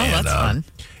 Oh, that's fun.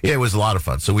 Yeah, it was a lot of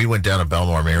fun. So we went down to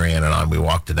Belmar, Marianne and I, we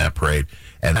walked in that parade.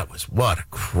 And that was, what a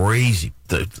crazy,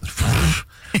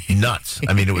 nuts.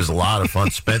 I mean, it was a lot of fun.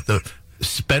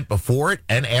 spent before it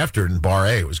and after in Bar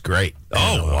A. It was great.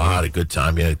 A lot of good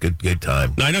time. Yeah, good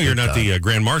time. Now, I know you're not the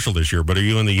Grand Marshal this year, but are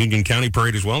you in the Union County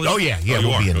Parade as well? Oh, yeah.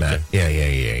 We'll be in that.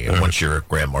 Yeah. Once you're a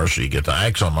Grand Marshal, you get to...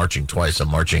 Actually, I'm marching twice. I'm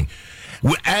marching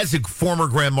as a former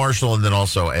Grand Marshal, and then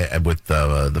also with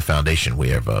the foundation. We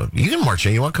have... you can march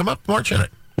in. You want to come up march in it?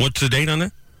 What's the date on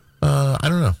that? I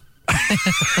don't know.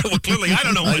 Well, clearly, I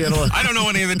don't know. I don't know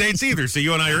any of the dates either. So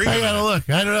you and I are. I gotta look.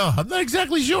 I don't know. I'm not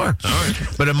exactly sure. All right,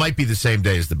 but it might be the same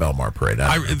day as the Belmar Parade.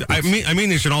 I mean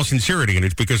this in all sincerity, and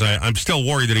it's because I'm still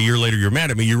worried that a year later you're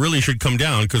mad at me. You really should come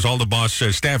down because all the boss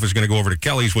staff is going to go over to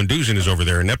Kelly's when Dusan is over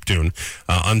there in Neptune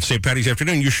on St. Patty's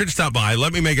afternoon. You should stop by.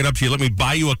 Let me make it up to you. Let me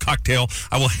buy you a cocktail.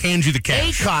 I will hand you the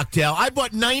cash. A cocktail. I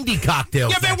bought 90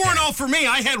 cocktails. Yeah, they weren't all for me.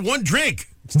 I had one drink.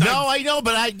 No, I know,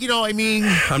 but I mean...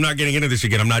 I'm not getting into this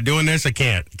again. I'm not doing this. I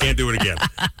can't do it again.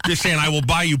 Just saying, I will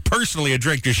buy you personally a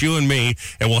drink, just you and me,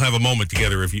 and we'll have a moment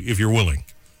together if you're willing.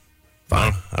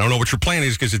 Fine. I don't know what your plan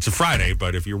is because it's a Friday,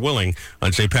 but if you're willing,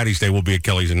 on St. Patty's Day, we'll be at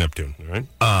Kelly's in Neptune, all right?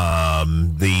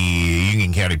 The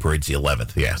Union County Parade's the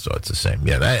 11th, yeah, so it's the same.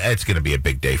 Yeah, that's going to be a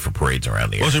big day for parades around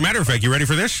the area. Well, as a matter of fact, you ready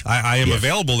for this? I am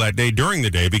available that day during the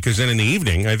day because then in the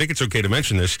evening, I think it's okay to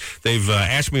mention this, they've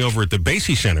asked me over at the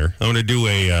Basie Center. I'm going to do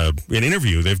an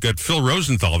interview. They've got Phil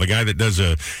Rosenthal, the guy that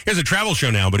he has a travel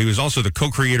show now, but he was also the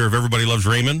co-creator of Everybody Loves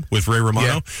Raymond with Ray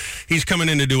Romano. Yeah. He's coming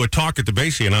in to do a talk at the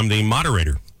Basie, and I'm the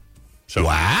moderator. So,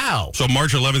 wow. So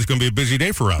March 11th is going to be a busy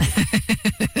day for Robbie.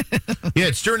 Yeah,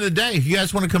 it's during the day. If you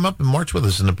guys want to come up and march with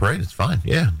us in the parade, it's fine.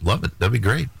 Yeah, love it. That'd be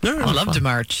great. Yeah, I'd love to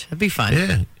march. That'd be fun.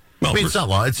 Yeah. Well, it's not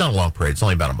long. It's not a long parade. It's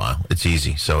only about a mile. It's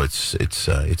easy, so it's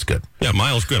good. Yeah,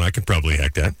 mile's good. I can probably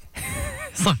hack that.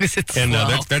 As long as it's and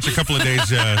that's a couple of days.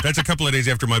 That's a couple of days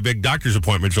after my big doctor's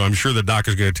appointment. So I'm sure the doc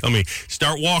is going to tell me,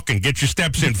 start walking, get your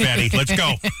steps in, fatty. Let's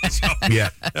go. So,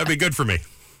 yeah, that'd be good for me.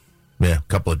 Yeah,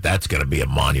 that's going to be a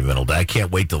monumental day. I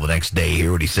can't wait till the next day to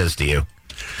hear what he says to you.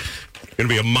 It's going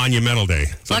to be a monumental day.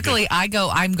 Luckily,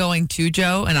 I'm going to,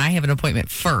 Joe, and I have an appointment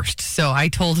first. So I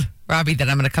told Robbie that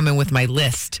I'm going to come in with my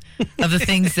list of the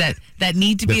things that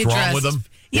need to be addressed. Wrong with them?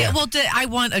 Yeah, well, I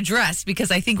want addressed because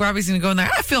I think Robbie's going to go in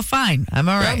there. I feel fine. I'm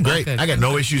all right. I'm great. I got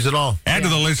no issues at all. Add to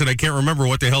the list that I can't remember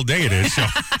what the hell day it is. So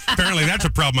apparently that's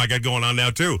a problem I got going on now,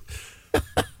 too.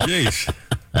 Jeez.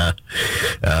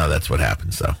 That's what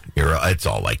happens, though. It's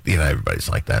all like, everybody's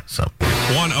like that. So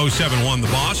 1071 The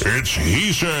Boss. It's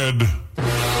He Said,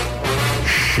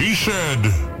 She Said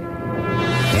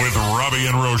with Robbie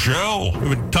and Rochelle.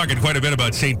 We've been talking quite a bit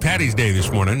about St. Patty's Day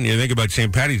this morning. You think about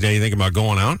St. Patty's Day, you think about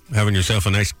going out, having yourself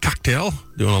a nice cocktail,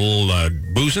 doing a little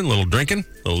boozing, a little drinking,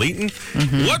 a little eating.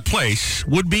 Mm-hmm. What place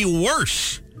would be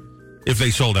worse if they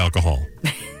sold alcohol?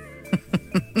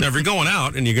 Now, if you're going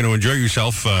out and you're going to enjoy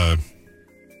yourself, a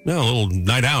little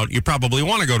night out, you probably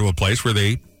want to go to a place where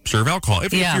they serve alcohol.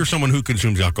 If you're someone who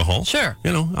consumes alcohol. Sure.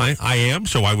 I am,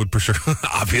 so I would prefer,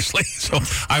 obviously, so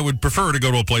I would prefer to go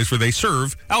to a place where they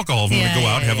serve alcohol. If I'm going to go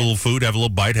out, have a little food, have a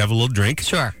little bite, have a little drink.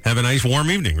 Sure. Have a nice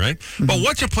warm evening, right? Mm-hmm. But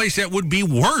what's a place that would be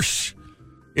worse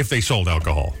if they sold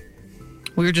alcohol?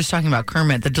 We were just talking about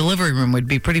Kermit. The delivery room would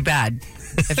be pretty bad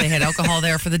if they had alcohol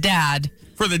there for the dad.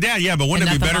 For the dad, yeah, but wouldn't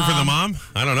it be better for the mom?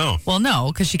 I don't know. Well,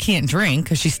 no, because she can't drink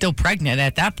because she's still pregnant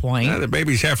at that point. The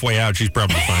baby's halfway out. She's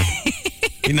probably fine.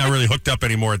 He's not really hooked up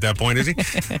anymore at that point, is he?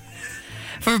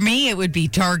 For me, it would be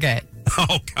Target.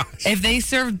 Oh, gosh. If they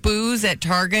served booze at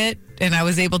Target and I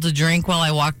was able to drink while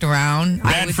I walked around.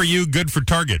 Bad for you, good for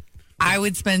Target. I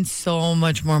would spend so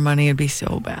much more money. It'd be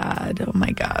so bad. Oh, my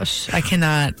gosh. I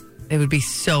cannot. It would be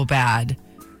so bad.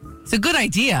 It's a good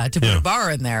idea to put a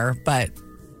bar in there, but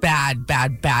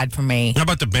bad for me. How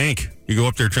about the bank? You go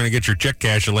up there trying to get your check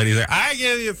cash, the lady's like, I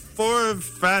give you 4 or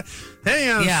 5.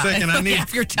 Hang on a second, I need...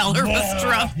 if your teller was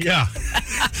drunk. Yeah.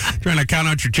 Trying to count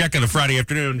out your check on a Friday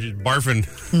afternoon, just barfing,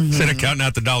 instead of counting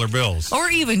out the dollar bills.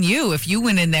 Or even you, if you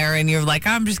went in there and you're like,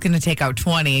 I'm just going to take out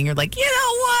 20, and you're like, you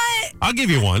know what? I'll give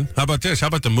you one. How about this? How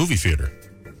about the movie theater?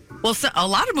 Well, a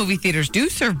lot of movie theaters do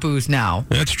serve booze now.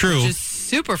 That's true. Which is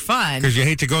super fun. Because you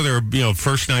hate to go there,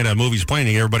 first night a movie's playing,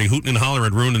 and everybody hooting and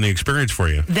hollering, ruining the experience for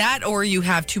you. That, or you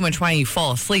have too much wine, you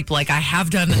fall asleep, like I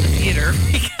have done in the theater.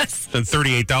 Spend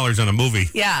 $38 on a movie.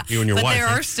 Yeah. You and your wife. But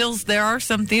there are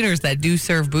some theaters that do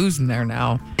serve booze in there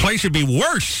now. Place would be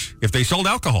worse if they sold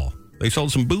alcohol. They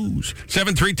sold some booze.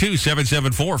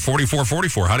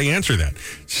 732-774-4444. How do you answer that?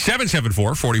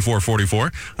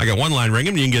 774-4444. I got one line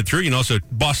ringing. You can get through. You can also,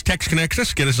 Boss Text connects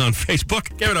us. Get us on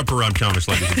Facebook. Give it up for Rob Thomas,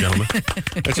 ladies and gentlemen.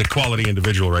 That's a quality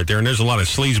individual right there. And there's a lot of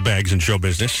sleaze bags in show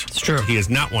business. It's true. He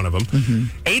is not one of them.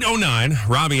 809,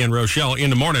 Robbie and Rochelle in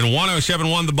the morning.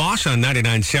 1071 The Boss on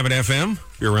 99.7 FM.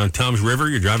 You're around Tom's River.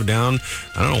 You're driving down,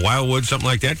 I don't know, Wildwood, something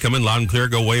like that. Come in loud and clear.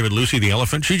 Go wave at Lucy the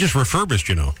elephant. She just refurbished,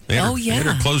 They had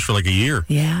her closed for like a year.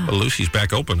 Yeah. But Lucy's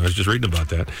back open. I was just reading about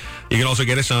that. You can also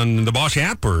get us on the Boss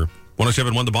app or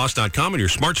 1071theboss.com and your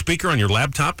smart speaker on your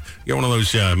laptop. You get one of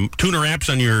those tuner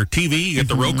apps on your TV. You get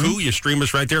the Roku. You stream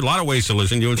us right there. A lot of ways to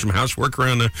listen. Doing some housework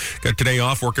around got today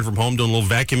off, working from home, doing a little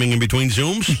vacuuming in between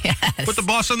Zooms. Yes. Put the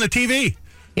Boss on the TV.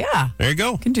 Yeah. There you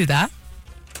go. Can do that.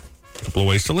 A couple of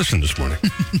ways to listen this morning.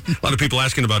 A lot of people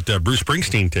asking about Bruce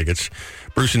Springsteen tickets.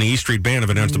 Bruce and the E Street Band have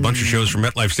announced a bunch of shows from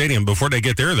MetLife Stadium. Before they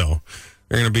get there, though,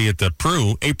 they're going to be at the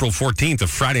Peru April 14th, a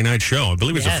Friday night show. I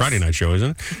believe it's a Friday night show,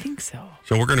 isn't it? I think so.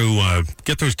 So we're going to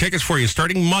get those tickets for you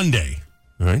starting Monday.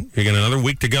 All right? You got another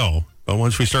week to go. But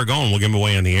once we start going, we'll give them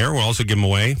away on the air. We'll also give them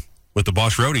away with the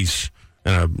Boss Roadies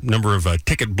and a number of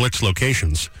Ticket Blitz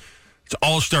locations. It's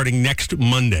all starting next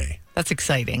Monday. That's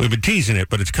exciting. We've been teasing it,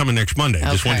 but it's coming next Monday.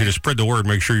 Just want you to spread the word,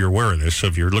 make sure you're aware of this. So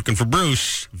if you're looking for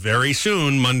Bruce, very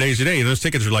soon, Monday's the day. Those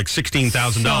tickets are like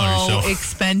 $16,000. So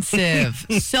expensive.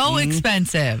 So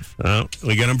expensive.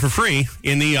 We get them for free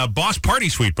in the Boss Party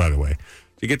Suite, by the way.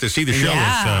 You get to see the show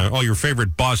with all your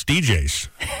favorite Boss DJs.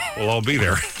 We'll all be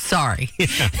there. Sorry.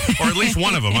 Yeah. Or at least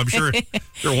one of them. I'm sure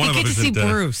one of them isn't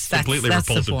Bruce. Completely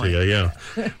repulsive to you. Yeah.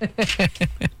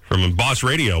 From Boss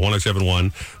Radio,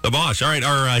 1071, The Boss. All right,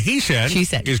 our She Said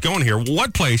is going here.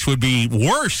 What place would be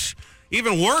worse,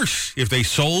 even worse, if they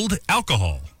sold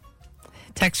alcohol?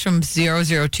 Text from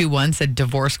 0021 said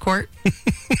divorce court. You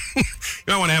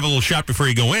might want to have a little shot before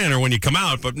you go in or when you come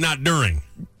out, but not during.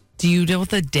 Do you know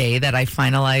the day that I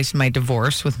finalized my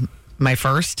divorce with my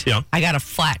first? Yeah. I got a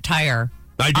flat tire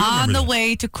on the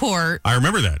way to court. I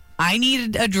remember that. I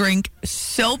needed a drink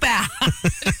so bad.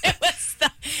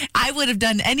 I would have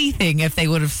done anything if they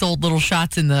would have sold little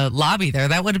shots in the lobby there.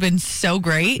 That would have been so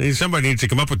great. Somebody needs to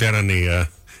come up with that on the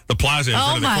plaza in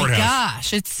front of the courthouse. Oh, my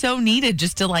gosh. It's so needed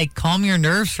just to, calm your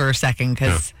nerves for a second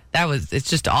because it's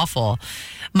just awful.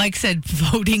 Mike said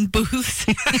voting booths.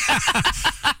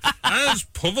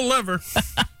 Just pull the lever.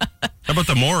 How about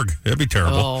the morgue? That'd be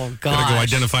terrible. Oh, gosh. Gotta go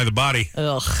identify the body.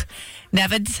 Ugh.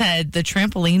 Nevin said the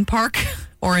trampoline park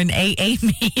or an AA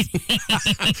meeting.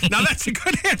 Now, that's a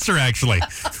good answer, actually.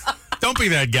 Don't be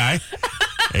that guy.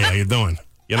 Hey, how you doing?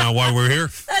 You know why we're here?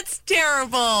 That's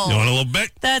terrible. You want a little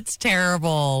bit? That's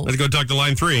terrible. Let's go talk to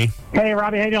line 3. Hey,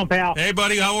 Robbie. How you doing, pal? Hey,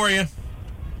 buddy. How are you?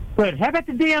 Good. How about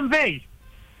the DMV?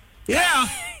 Yeah,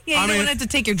 you don't have to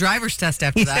take your driver's test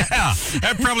after that. Yeah,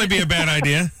 that'd probably be a bad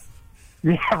idea.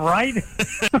 Yeah, right?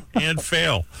 And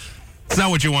fail. It's not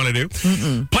what you want to do.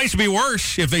 Place would be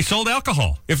worse if they sold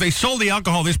alcohol. If they sold the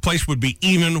alcohol, this place would be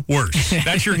even worse.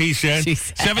 That's your He Said.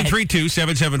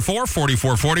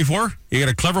 732-774-4444. You got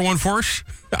a clever one for us?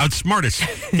 Outsmart us.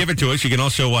 Give it to us. You can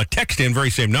also text in, very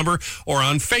same number, or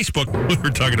on Facebook. We were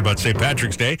talking about St.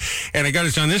 Patrick's Day, and it got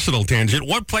us on this little tangent.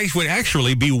 What place would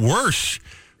actually be worse?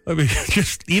 I mean,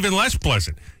 just even less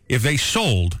pleasant if they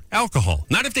sold alcohol.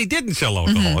 Not if they didn't sell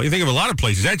alcohol. You think of a lot of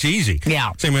places, that's easy.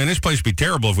 Yeah. Say, man, this place would be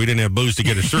terrible if we didn't have booze to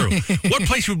get us through. What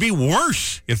place would be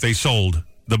worse if they sold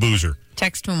the boozer?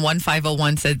 Text from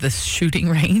 1501 said the shooting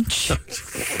range.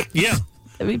 Yeah.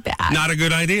 That'd be bad. Not a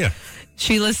good idea.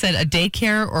 Sheila said a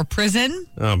daycare or prison.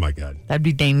 Oh, my God. That'd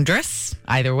be dangerous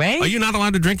either way. Are you not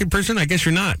allowed to drink in prison? I guess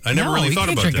you're not. I never really thought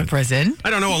about that. drink in prison. I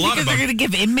don't know a lot about it. They're going to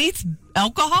give inmates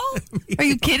alcohol? Are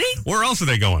you kidding? Where else are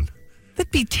they going?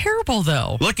 That'd be terrible,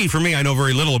 though. Lucky for me, I know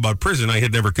very little about prison. I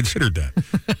had never considered that.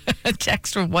 A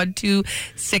text from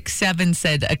 1267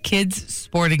 said a kids'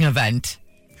 sporting event.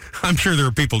 I'm sure there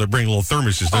are people that bring little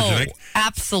thermoses, don't you think?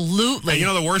 Absolutely. Hey, you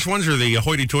know, the worst ones are the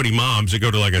hoity-toity moms that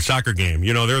go to like a soccer game.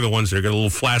 You know, they're the ones that got a little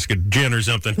flask of gin or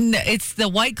something. No, it's the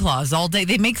White Claws all day.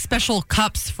 They make special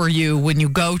cups for you when you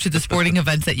go to the sporting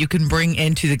events that you can bring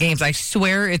into the games. I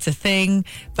swear it's a thing,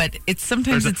 but it's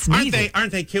sometimes it's needed.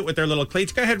 Aren't they cute with their little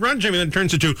cleats? Go ahead, run, Jimmy. Then it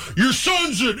turns into, your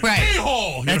son's an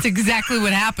a-hole. That's exactly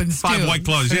what happens, too. 5 White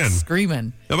Claws in.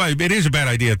 Screaming. It is a bad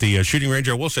idea at the shooting range.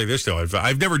 I will say this, though.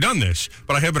 I've never done this,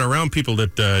 but I have been around people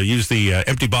that use the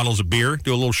empty bottles of beer,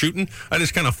 do a little shooting.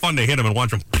 It's kind of fun to hit them and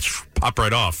watch them pop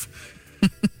right off.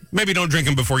 Maybe don't drink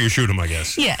them before you shoot them, I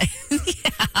guess. Yeah.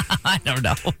 I don't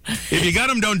know. If you got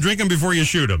them, don't drink them before you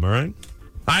shoot them, all right?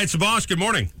 Hi, it's the boss. Good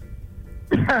morning.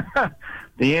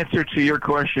 The answer to your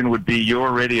question would be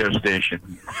your radio station,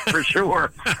 for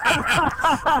sure.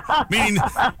 Meaning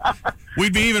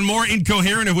we'd be even more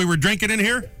incoherent if we were drinking in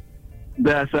here?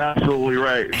 That's absolutely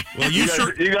right. Well, you guys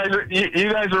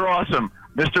are awesome.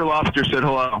 Mr. Lobster said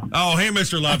hello. Oh, hey,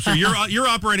 Mr. Lobster. You're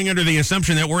operating under the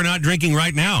assumption that we're not drinking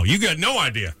right now. You got no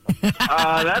idea.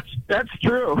 That's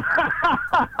true.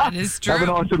 That is true. Have an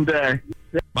awesome day.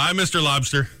 Bye. Hi, Mr.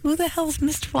 Lobster. Who the hell's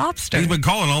Mr. Lobster? He's been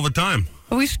calling all the time.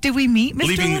 Did we meet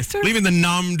Mr. Lobster? Leaving the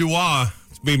nom de oeil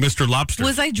to be Mr. Lobster.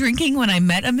 Was I drinking when I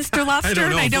met a Mr. Lobster? I don't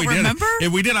know. I don't remember.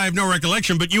 If we did, I have no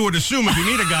recollection. But you would assume if you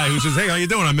meet a guy who says, "Hey, how you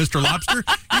doing? I'm Mr. Lobster,"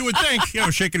 you would think,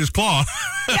 shaking his claw,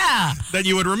 yeah, that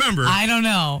you would remember. I don't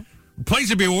know. Place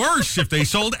would be worse if they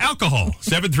sold alcohol.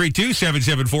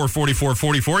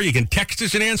 732-774-4444. You can text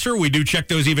us an answer. We do check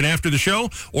those even after the show,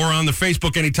 or on the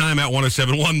Facebook anytime at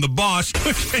 1071 The Boss.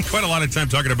 We've spent quite a lot of time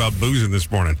talking about boozing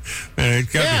this morning.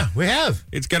 We have.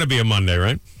 It's got to be a Monday,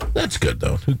 right? That's good,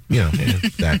 though.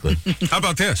 Exactly. How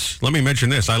about this? Let me mention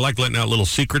this. I like letting out little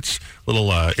secrets,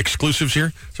 little exclusives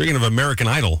here. Speaking of American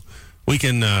Idol, we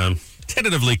can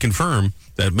tentatively confirm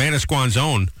that Manasquan's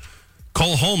own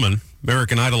Cole Holman,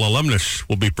 American Idol alumnus,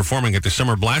 will be performing at the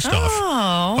Summer Blast-Off,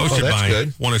 hosted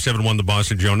by 1071 The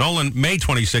Boss and Joe Nolan, May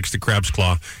 26th at Crab's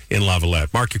Claw in La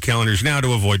Valette. Mark your calendars now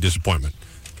to avoid disappointment,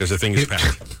 because the thing is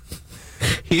packed.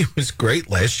 He was great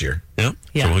last year. Yeah.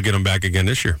 So we'll get him back again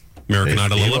this year. American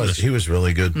Idol alumnus. He was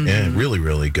really good. Mm-hmm. Yeah, really,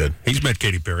 really good. He's met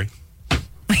Katy Perry.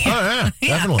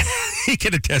 Definitely. He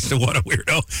can attest to what a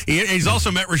weirdo. He's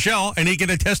also met Rochelle, and he can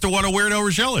attest to what a weirdo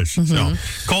Rochelle is. So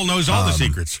Cole knows all the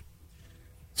secrets.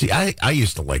 See, I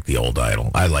used to like the old Idol.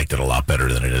 I liked it a lot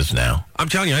better than it is now. I'm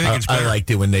telling you, I think it's better. I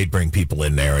liked it when they'd bring people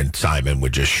in there and Simon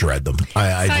would just shred them.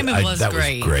 Simon was that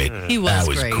great. Was great. He was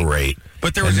great.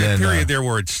 But there was a period there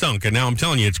where it stunk, and now I'm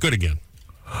telling you, it's good again.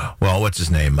 Well, what's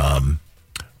his name?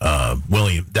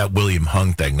 William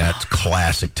Hung thing. That's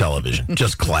classic television.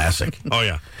 Just classic. Oh,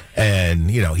 yeah. And,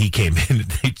 he came in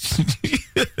and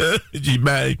she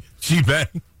bang.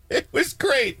 It was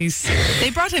great. They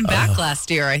brought him back last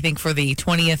year, I think, for the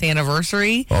 20th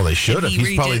anniversy. Oh, they should have.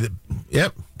 He's probably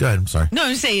Yep. Go ahead. I'm sorry. No,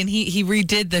 I'm saying he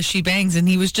redid the She Bangs, and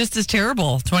he was just as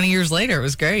terrible 20 years later. It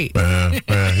was great. He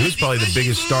was probably the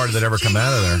biggest star that ever come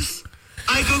out of there.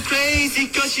 I go crazy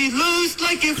because she looks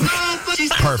like a frog, but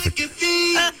she's perfect. Like a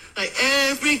fiend, like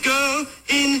every girl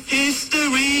in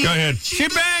history. Go ahead. She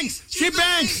bangs. She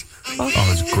bangs. Oh,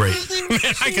 it's great.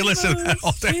 Man, I can listen to that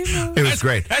all day. It was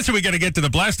great. That's what we got to get to the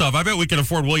blast-off. I bet we can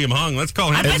afford William Hung. Let's call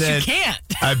him. I bet you can't.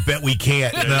 I bet we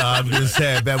can't. No, I'm going to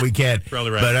say I bet we can't. Probably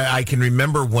right. But I can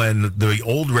remember when the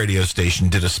old radio station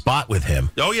did a spot with him.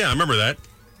 Oh, yeah, I remember that.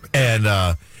 And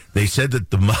they said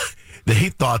that they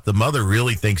thought the mother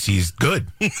really thinks he's good.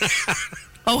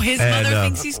 Oh, his mother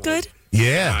thinks he's good?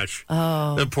 Yeah. Gosh.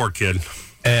 Oh. The poor kid.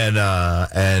 And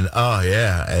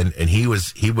he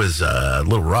was a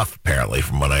little rough apparently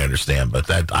from what I understand, but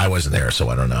that I wasn't there, so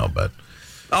I don't know. But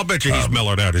I'll bet you he's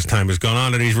mellowed out. His time has gone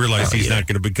on, and he's realized he's not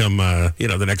going to become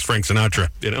the next Frank Sinatra.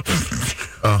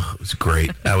 Oh, it was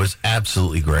great. That was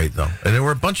absolutely great, though. And there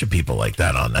were a bunch of people like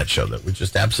that on that show that were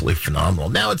just absolutely phenomenal.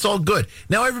 Now it's all good.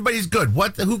 Now everybody's good.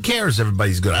 Who cares?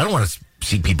 Everybody's good. I don't want to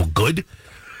see people good.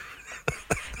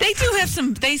 They do have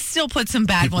some. They still put some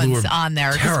bad people ones on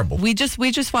there. Terrible. We just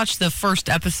watched the first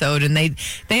episode, and they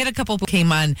had a couple who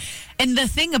came on. And the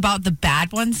thing about the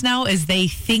bad ones now is they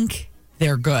think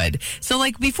they're good. So,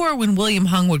 like before, when William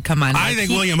Hung would come on, I think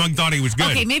William Hung thought he was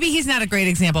good. Okay, maybe he's not a great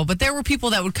example, but there were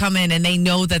people that would come in and they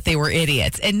know that they were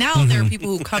idiots. And now there are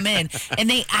people who come in and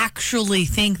they actually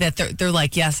think that they're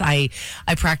like, yes, I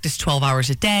practice 12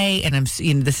 hours a day, and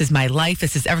this is my life,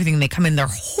 this is everything. And they come in, they're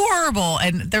horrible,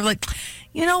 and they're like,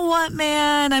 you know what,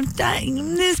 man, I'm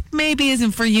dying. This maybe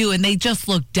isn't for you, and they just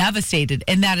look devastated,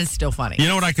 and that is still funny. You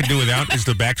know what I could do without is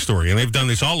the backstory, and they've done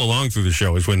this all along through the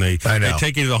show. Is when they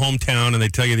take you to the hometown and they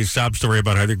tell you this sob story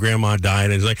about how their grandma died,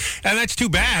 and it's like, and that's too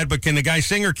bad. But can the guy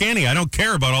sing or can he? I don't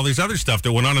care about all this other stuff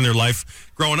that went on in their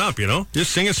life growing up.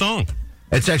 Just sing a song.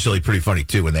 It's actually pretty funny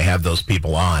too when they have those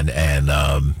people on, and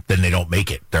then they don't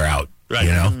make it. They're out. Right.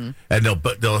 And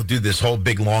they'll do this whole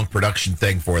big long production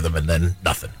thing for them, and then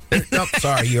nothing. Nope,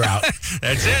 sorry, you're out.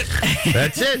 That's it.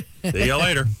 That's it. See you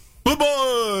later.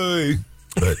 Bye-bye.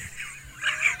 But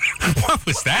what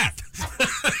was that?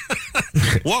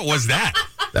 What was that?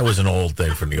 That was an old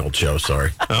thing from the old show.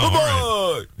 Sorry. Oh, all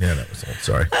right. Yeah, that was old.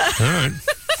 Sorry. All right.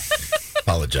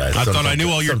 Apologize. I thought I knew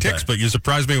all your ticks, but you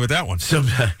surprised me with that one.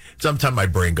 Sometimes my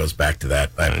brain goes back to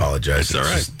that. I apologize. It's all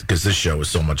right. Because this show is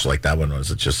so much like that one was.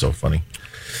 It's just so funny.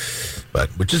 But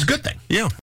which is a good thing. Yeah.